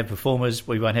 We won't have performers,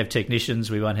 we won't have technicians,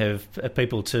 we won't have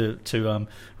people to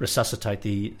resuscitate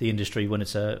the industry when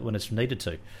it's needed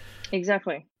to.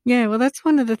 Exactly. Yeah, well, that's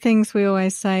one of the things we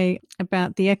always say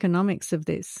about the economics of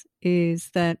this, is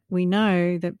that we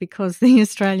know that because the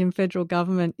Australian federal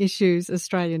government issues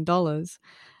Australian dollars,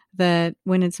 that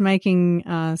when it's making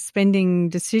spending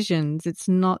decisions, it's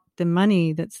not the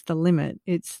money that's the limit,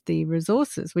 it's the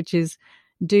resources, which is,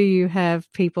 do you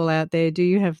have people out there? Do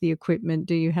you have the equipment?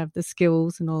 Do you have the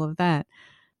skills and all of that?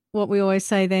 What we always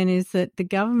say then is that the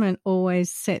government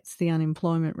always sets the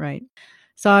unemployment rate.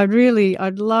 So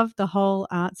I'd love the whole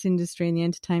arts industry and the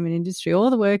entertainment industry,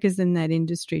 all the workers in that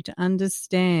industry, to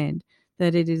understand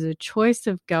that it is a choice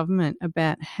of government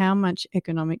about how much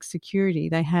economic security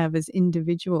they have as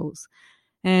individuals.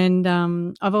 And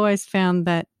I've always found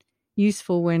that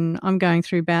useful when I'm going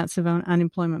through bouts of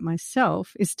unemployment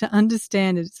myself, is to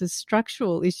understand that it's a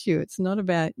structural issue. It's not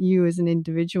about you as an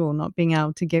individual not being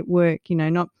able to get work,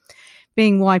 not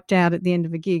being wiped out at the end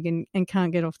of a gig and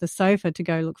can't get off the sofa to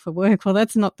go look for work. Well,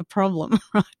 that's not the problem,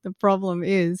 right? The problem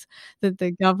is that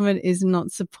the government is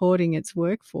not supporting its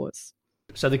workforce.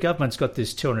 So the government's got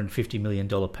this $250 million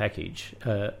package.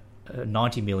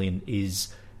 90 million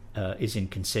is in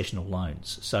concessional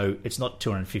loans. So it's not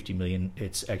 250 million,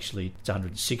 it's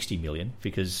 160 million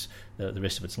because the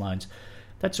rest of it's loans.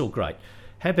 That's all great.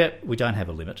 How about we don't have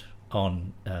a limit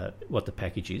on what the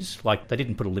package is? Like, they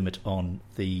didn't put a limit on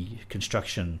the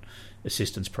construction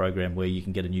assistance program where you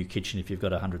can get a new kitchen if you've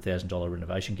got a $100,000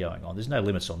 renovation going on. There's no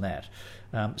limits on that.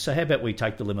 So how about we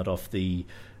take the limit off the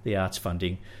arts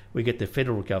funding? We get the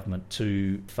federal government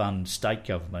to fund state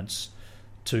governments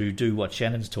to do what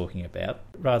Shannon's talking about,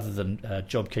 rather than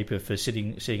JobKeeper for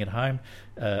sitting at home.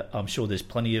 I'm sure there's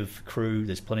plenty of crew,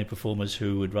 there's plenty of performers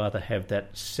who would rather have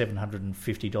that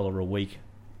 $750 a week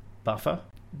buffer.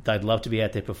 They'd love to be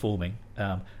out there performing.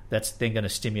 That's then going to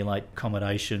stimulate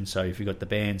accommodation. So if you've got the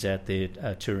bands out there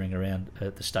touring around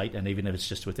the state, and even if it's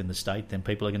just within the state, then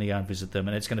people are going to go and visit them,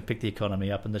 and it's going to pick the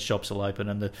economy up, and the shops will open,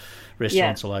 and the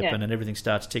restaurants will open, and everything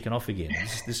starts ticking off again.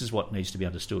 This is what needs to be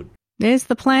understood. There's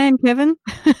the plan, Kevin.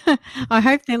 I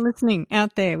hope they're listening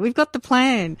out there. We've got the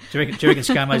plan. Do you reckon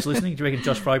ScoMo's listening? Do you reckon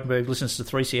Josh Frydenberg listens to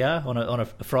 3CR on a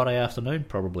Friday afternoon?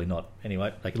 Probably not.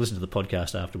 Anyway, they can listen to the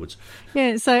podcast afterwards.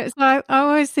 Yeah, so I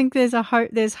always think there's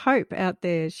hope out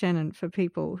there, Shannon, for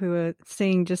people who are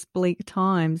seeing just bleak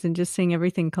times and just seeing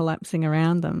everything collapsing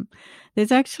around them.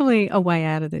 There's actually a way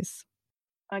out of this.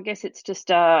 I guess it's just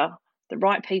the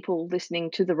right people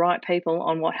listening to the right people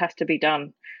on what has to be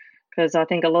done. Because I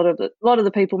think a lot of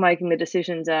the people making the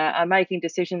decisions are making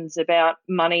decisions about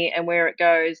money and where it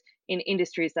goes in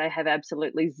industries they have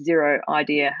absolutely zero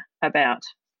idea about,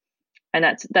 and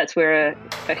that's where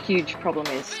a huge problem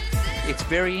is. It's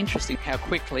very interesting how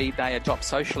quickly they adopt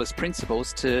socialist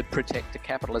principles to protect a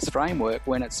capitalist framework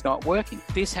when it's not working.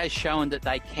 This has shown that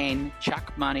they can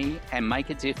chuck money and make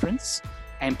a difference,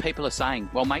 and people are saying,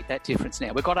 well, make that difference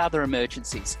now. We've got other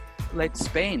emergencies. Let's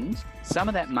spend some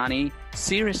of that money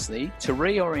seriously to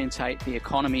reorientate the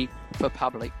economy for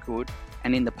public good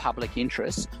and in the public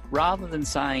interest, rather than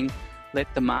saying,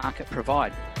 let the market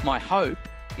provide. My hope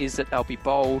is that they'll be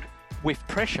bold with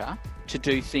pressure to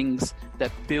do things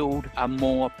that build a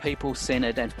more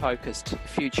people-centred and focused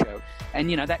future. And,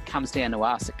 that comes down to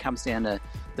us. It comes down to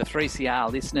the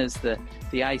 3CR listeners, the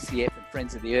ACF and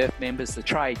Friends of the Earth members, the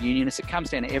trade unionists. It comes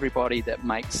down to everybody that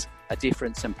makes a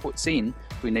difference and puts in.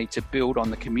 We need to build on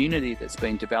the community that's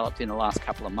been developed in the last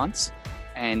couple of months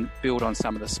and build on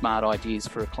some of the smart ideas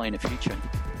for a cleaner future.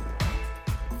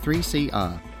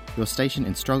 3CR, your station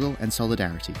in struggle and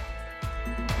solidarity.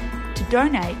 To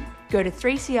donate, go to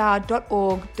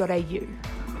 3cr.org.au.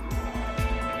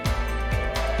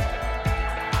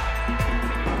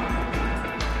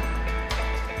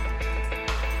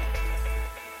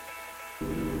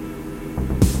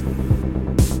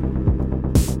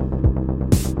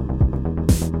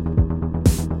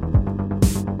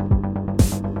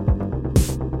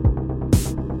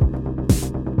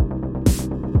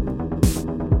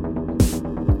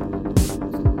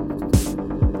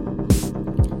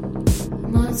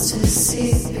 Monsters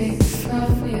seeping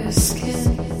from your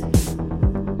skin.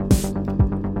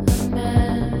 A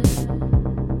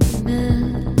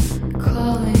man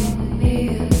calling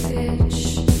me a bitch.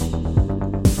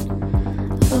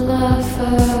 A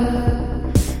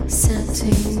lover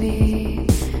sending me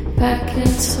back in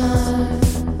time.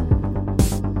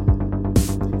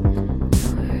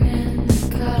 We're in the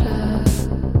gutter.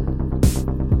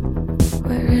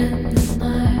 We're in the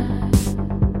night.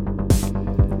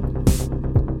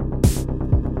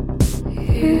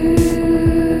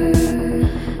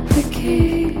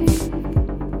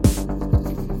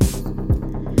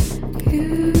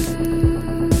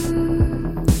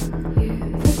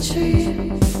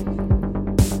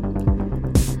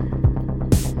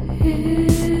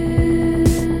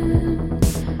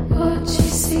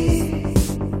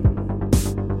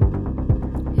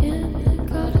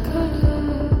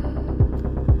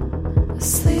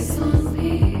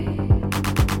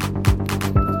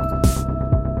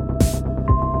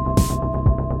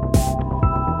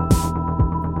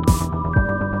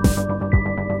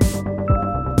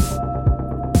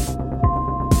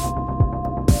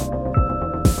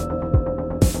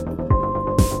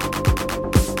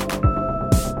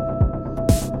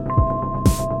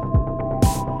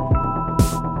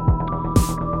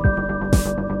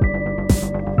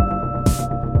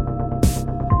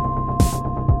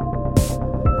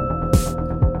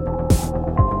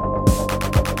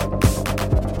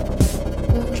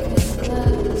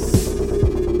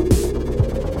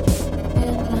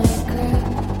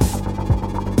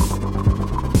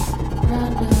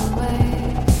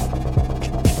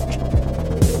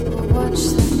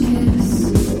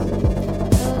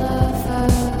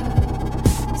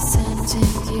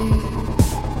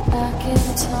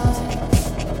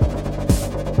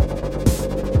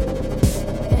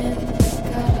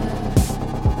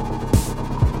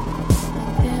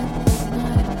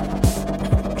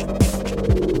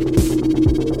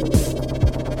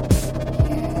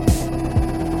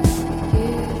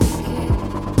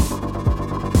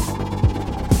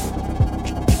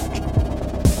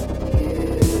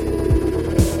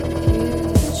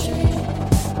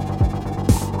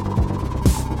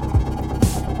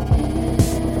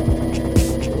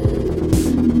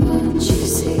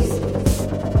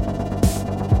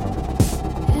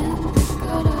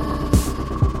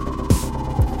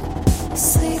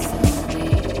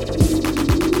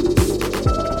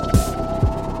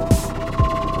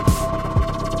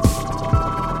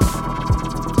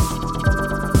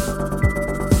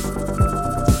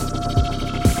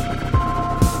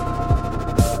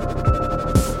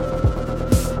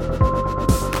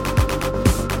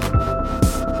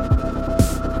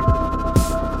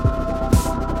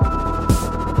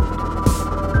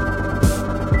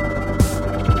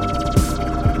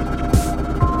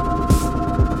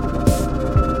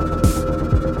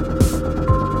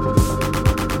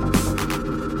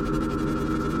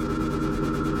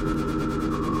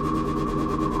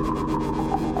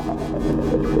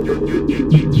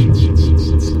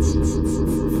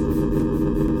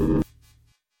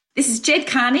 This is Jed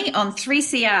Carney on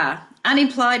 3CR.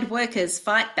 Unemployed workers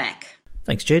fight back.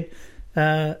 Thanks, Jed.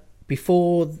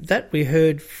 Before that, we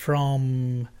heard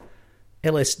from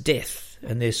LS Death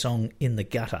and their song In the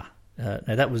Gutter.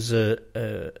 Now, that was a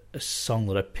song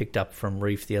that I picked up from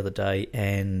Reef the other day,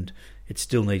 and it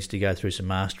still needs to go through some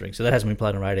mastering. So that hasn't been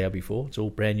played on radio before. It's all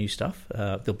brand new stuff.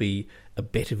 There'll be a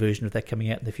better version of that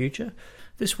coming out in the future.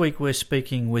 This week we're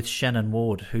speaking with Shannon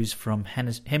Ward, who's from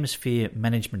Hemisphere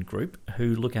Management Group,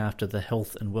 who look after the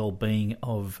health and well-being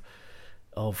of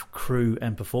crew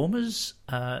and performers.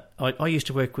 I used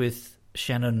to work with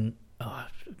Shannon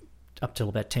up till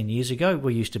about 10 years ago.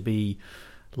 We used to be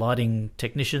lighting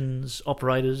technicians,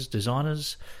 operators,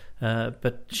 designers.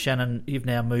 But Shannon, you've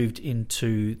now moved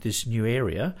into this new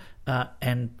area,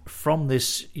 and from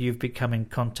this you've become in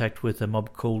contact with a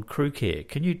mob called Crew Care.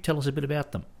 Can you tell us a bit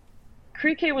about them?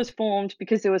 Crew Care was formed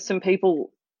because there were some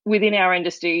people within our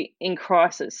industry in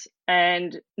crisis,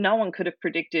 and no one could have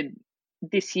predicted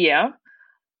this year.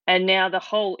 And now the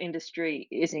whole industry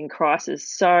is in crisis.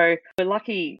 So we're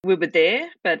lucky we were there,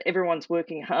 but everyone's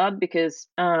working hard because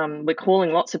we're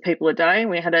calling lots of people a day.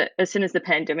 We had as soon as the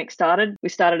pandemic started, we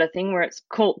started a thing where it's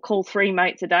call 3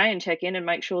 mates a day and check in and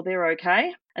make sure they're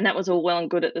okay. And that was all well and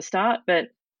good at the start, but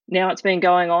now it's been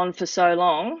going on for so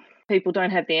long. People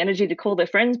don't have the energy to call their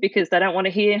friends because they don't want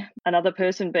to hear another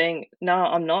person being, no,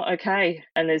 I'm not okay.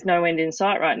 And there's no end in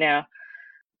sight right now.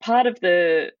 Part of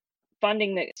the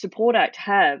funding that Support Act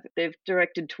have, they've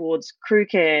directed towards Crew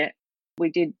Care.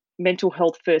 We did mental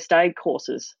health first aid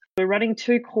courses. We're running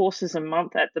 2 courses a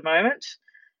month at the moment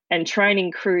and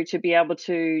training crew to be able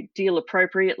to deal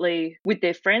appropriately with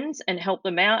their friends and help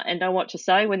them out and know what to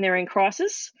say when they're in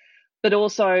crisis, but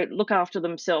also look after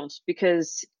themselves,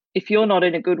 because if you're not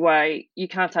in a good way, you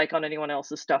can't take on anyone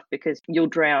else's stuff because you'll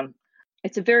drown.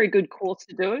 It's a very good course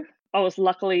to do. I was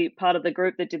luckily part of the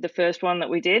group that did the first one that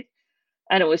we did.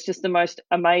 And it was just the most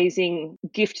amazing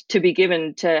gift to be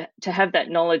given to have that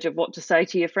knowledge of what to say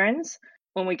to your friends.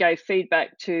 When we gave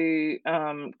feedback to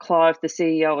Clive, the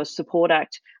CEO of Support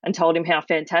Act, and told him how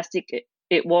fantastic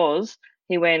it was,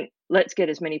 he went, let's get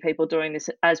as many people doing this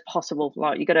as possible.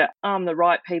 Like, you got to arm the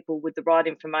right people with the right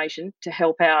information to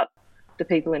help out the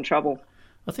people in trouble.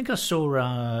 I think I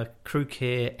saw Crew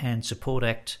Care and Support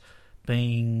Act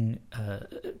being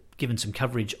given some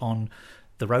coverage on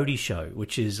The Roadie Show,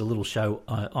 which is a little show,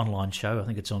 online show. I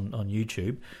think it's on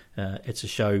YouTube. It's a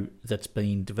show that's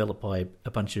been developed by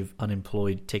a bunch of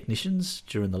unemployed technicians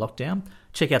during the lockdown.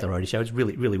 Check out The Roadie Show. It's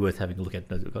really, really worth having a look at.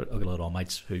 I've got a lot of old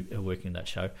mates who are working in that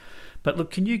show. But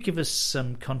look, can you give us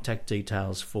some contact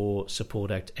details for Support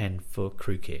Act and for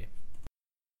Crew Care?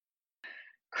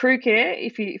 Crew Care,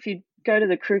 if you go to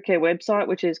the Crew Care website,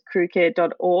 which is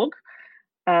crewcare.org,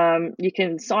 you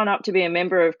can sign up to be a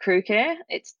member of Crew Care.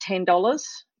 It's $10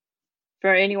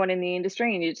 for anyone in the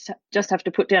industry, and you just have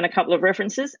to put down a couple of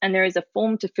references, and there is a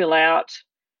form to fill out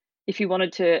if you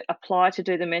wanted to apply to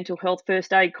do the mental health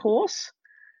first aid course.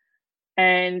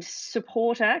 And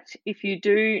Support Act, if you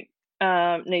do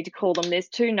need to call them, there's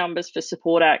 2 numbers for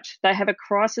Support Act. They have a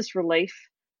crisis relief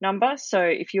number, so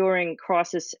if you're in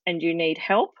crisis and you need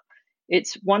help,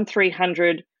 it's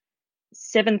 1300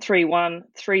 731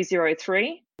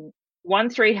 303.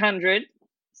 1300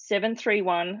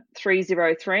 731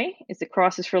 303 is the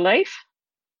crisis relief.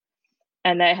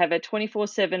 And they have a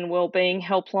 24/7 wellbeing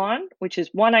helpline, which is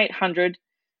 1800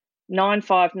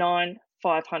 959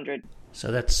 500.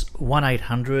 So that's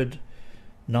 1800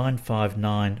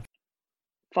 959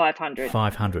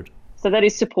 500. So that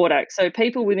is Support Act. So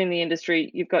people within the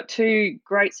industry, you've got 2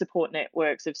 great support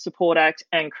networks of Support Act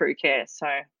and Crew Care. So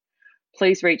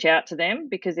please reach out to them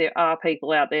because there are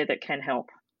people out there that can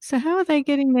help. So how are they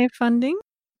getting their funding?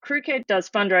 Crew Care does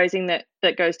fundraising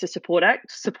that goes to Support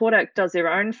Act. Support Act does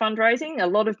their own fundraising. A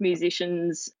lot of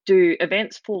musicians do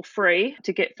events for free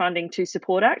to get funding to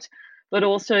Support Act, but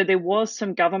also there was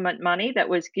some government money that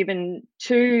was given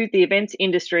to the events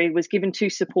industry, was given to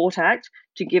Support Act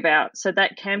to give out. So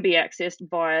that can be accessed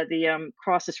via the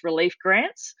crisis relief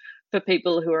grants for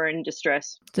people who are in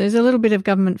distress. So there's a little bit of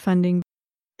government funding.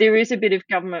 There is a bit of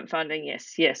government funding,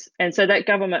 yes. And so that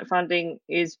government funding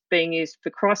is being used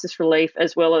for crisis relief,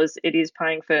 as well as it is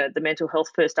paying for the mental health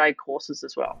first aid courses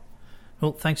as well.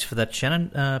 Well, thanks for that,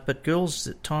 Shannon. But girls,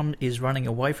 time is running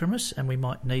away from us and we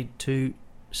might need to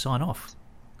sign off.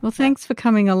 Well, thanks for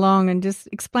coming along and just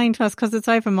explain to us, because it's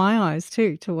opened my eyes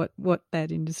too to what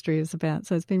that industry is about.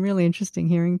 So it's been really interesting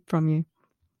hearing from you.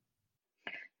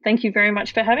 Thank you very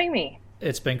much for having me.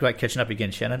 It's been great catching up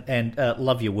again, Shannon, and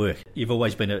love your work. You've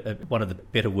always been one of the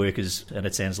better workers, and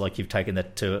it sounds like you've taken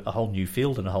that to a whole new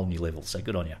field and a whole new level, so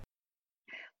good on you.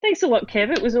 Thanks a lot,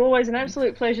 Kev. It was always an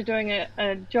absolute pleasure doing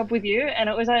a job with you, and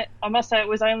I must say it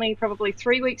was only probably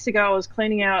 3 weeks ago I was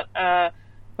cleaning out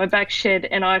my back shed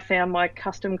and I found my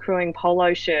custom crewing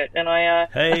polo shirt, and I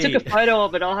took a photo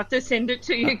of it. I'll have to send it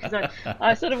to you because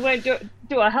I sort of went,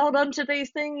 do I hold on to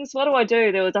these things? What do I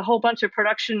do? There was a whole bunch of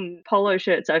production polo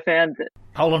shirts I found.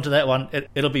 Hold on to that one.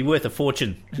 It'll be worth a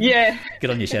fortune. Yeah. Good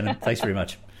on you, Shannon. Thanks very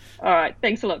much. All right.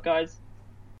 Thanks a lot, guys.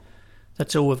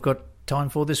 That's all we've got time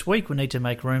for this week. We need to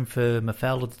make room for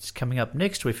Mafalda that's coming up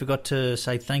next. We forgot to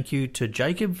say thank you to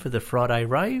Jacob for the Friday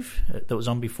rave that was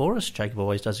on before us. Jacob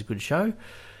always does a good show.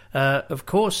 Of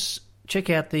course, check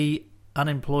out the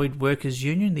Unemployed Workers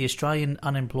Union, the Australian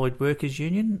Unemployed Workers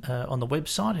Union, on the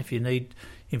website if you need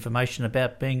information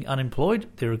about being unemployed.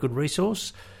 They're a good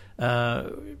resource.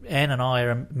 Anne and I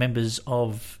are members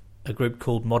of a group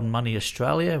called Modern Money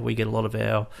Australia. We get a lot of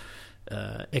our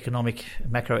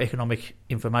macroeconomic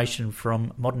information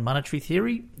from modern monetary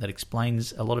theory that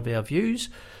explains a lot of our views.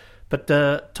 But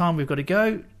time we've got to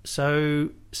go,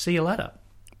 so see you later.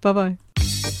 Bye-bye.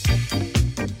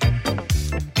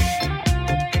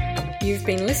 You've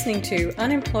been listening to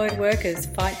Unemployed Workers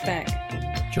Fight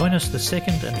Back. Join us the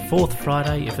second and fourth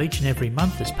Friday of each and every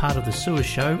month as part of the Sewer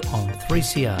Show on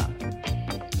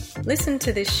 3CR. Listen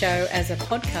to this show as a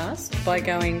podcast by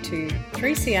going to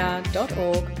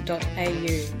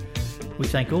 3cr.org.au. We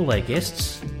thank all our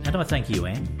guests, and I thank you,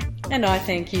 Anne. And I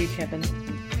thank you, Kevin.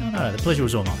 Oh no, the pleasure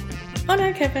was all mine. Oh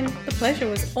no, Kevin, the pleasure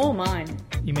was all mine.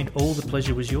 You mean all the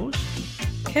pleasure was yours?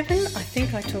 Kevin, I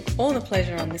think I took all the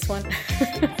pleasure on this one.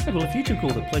 Well, if you took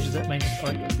all the pleasure, that means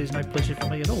there's no pleasure for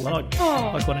me at all. I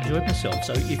quite enjoyed myself.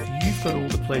 So if you've got all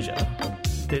the pleasure,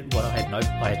 then what? I had no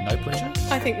pleasure.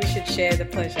 I think we should share the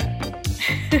pleasure.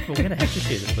 Well, we're going to have to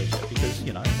share the pleasure because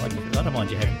I don't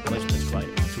mind you having pleasure. That's great.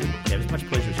 It's good. Have as much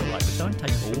pleasure as you like, but don't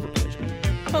take all the pleasure.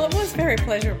 Well, it was very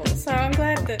pleasurable, so I'm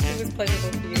glad that it was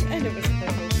pleasurable for you and it was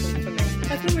pleasurable for me.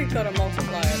 I think we've got a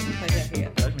multiplier of pleasure here.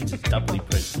 That means it's doubly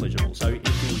pleasurable. So if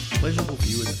it was pleasurable for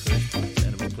you in the first place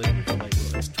and it was pleasurable for me,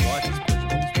 well, it's twice as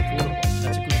pleasurable as we thought it was.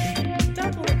 That's a good thing.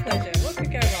 Double the pleasure. What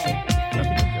could go wrong?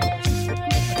 Nothing could go wrong.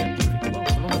 Well,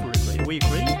 as long as we're agreed. We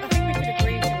agree? I think we could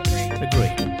agree to agree.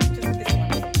 Agree. Just this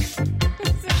one.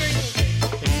 Let's agree to agree.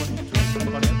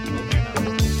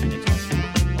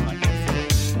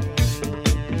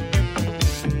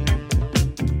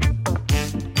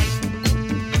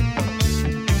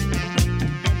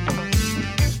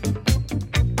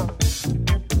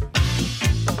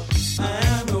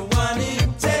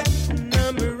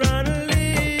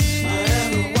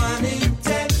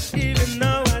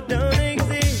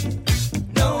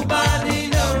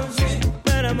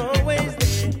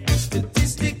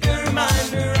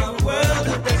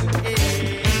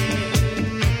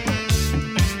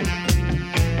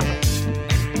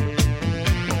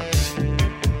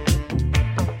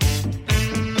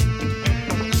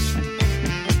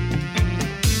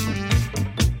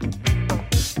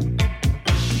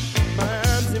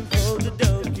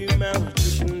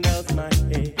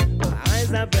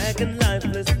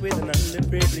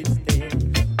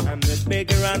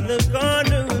 On the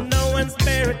corner with no one's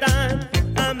spare a dime.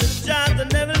 I'm the child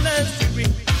that never learns to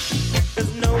read.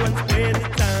 There's no one's spare the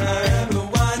time. I am the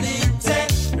one in 10,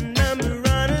 and I'm the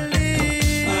run to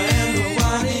leave. I am the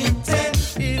one in 10,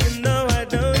 even though I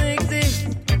don't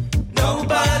exist.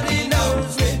 Nobody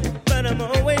knows me, but I'm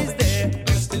always there.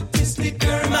 A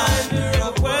statistical reminder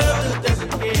of a world that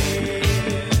doesn't care.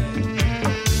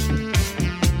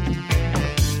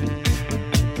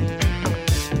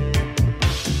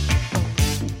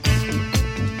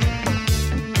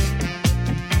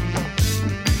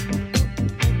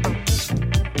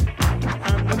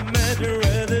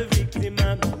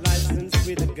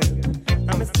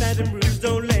 And bruised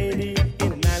old lady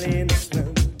in an alley in the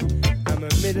slum. I'm a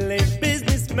middle-aged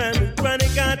businessman with chronic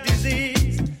heart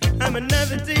disease. I'm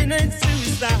another teenage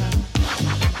suicide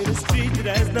in a street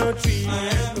that has no trees. I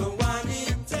am the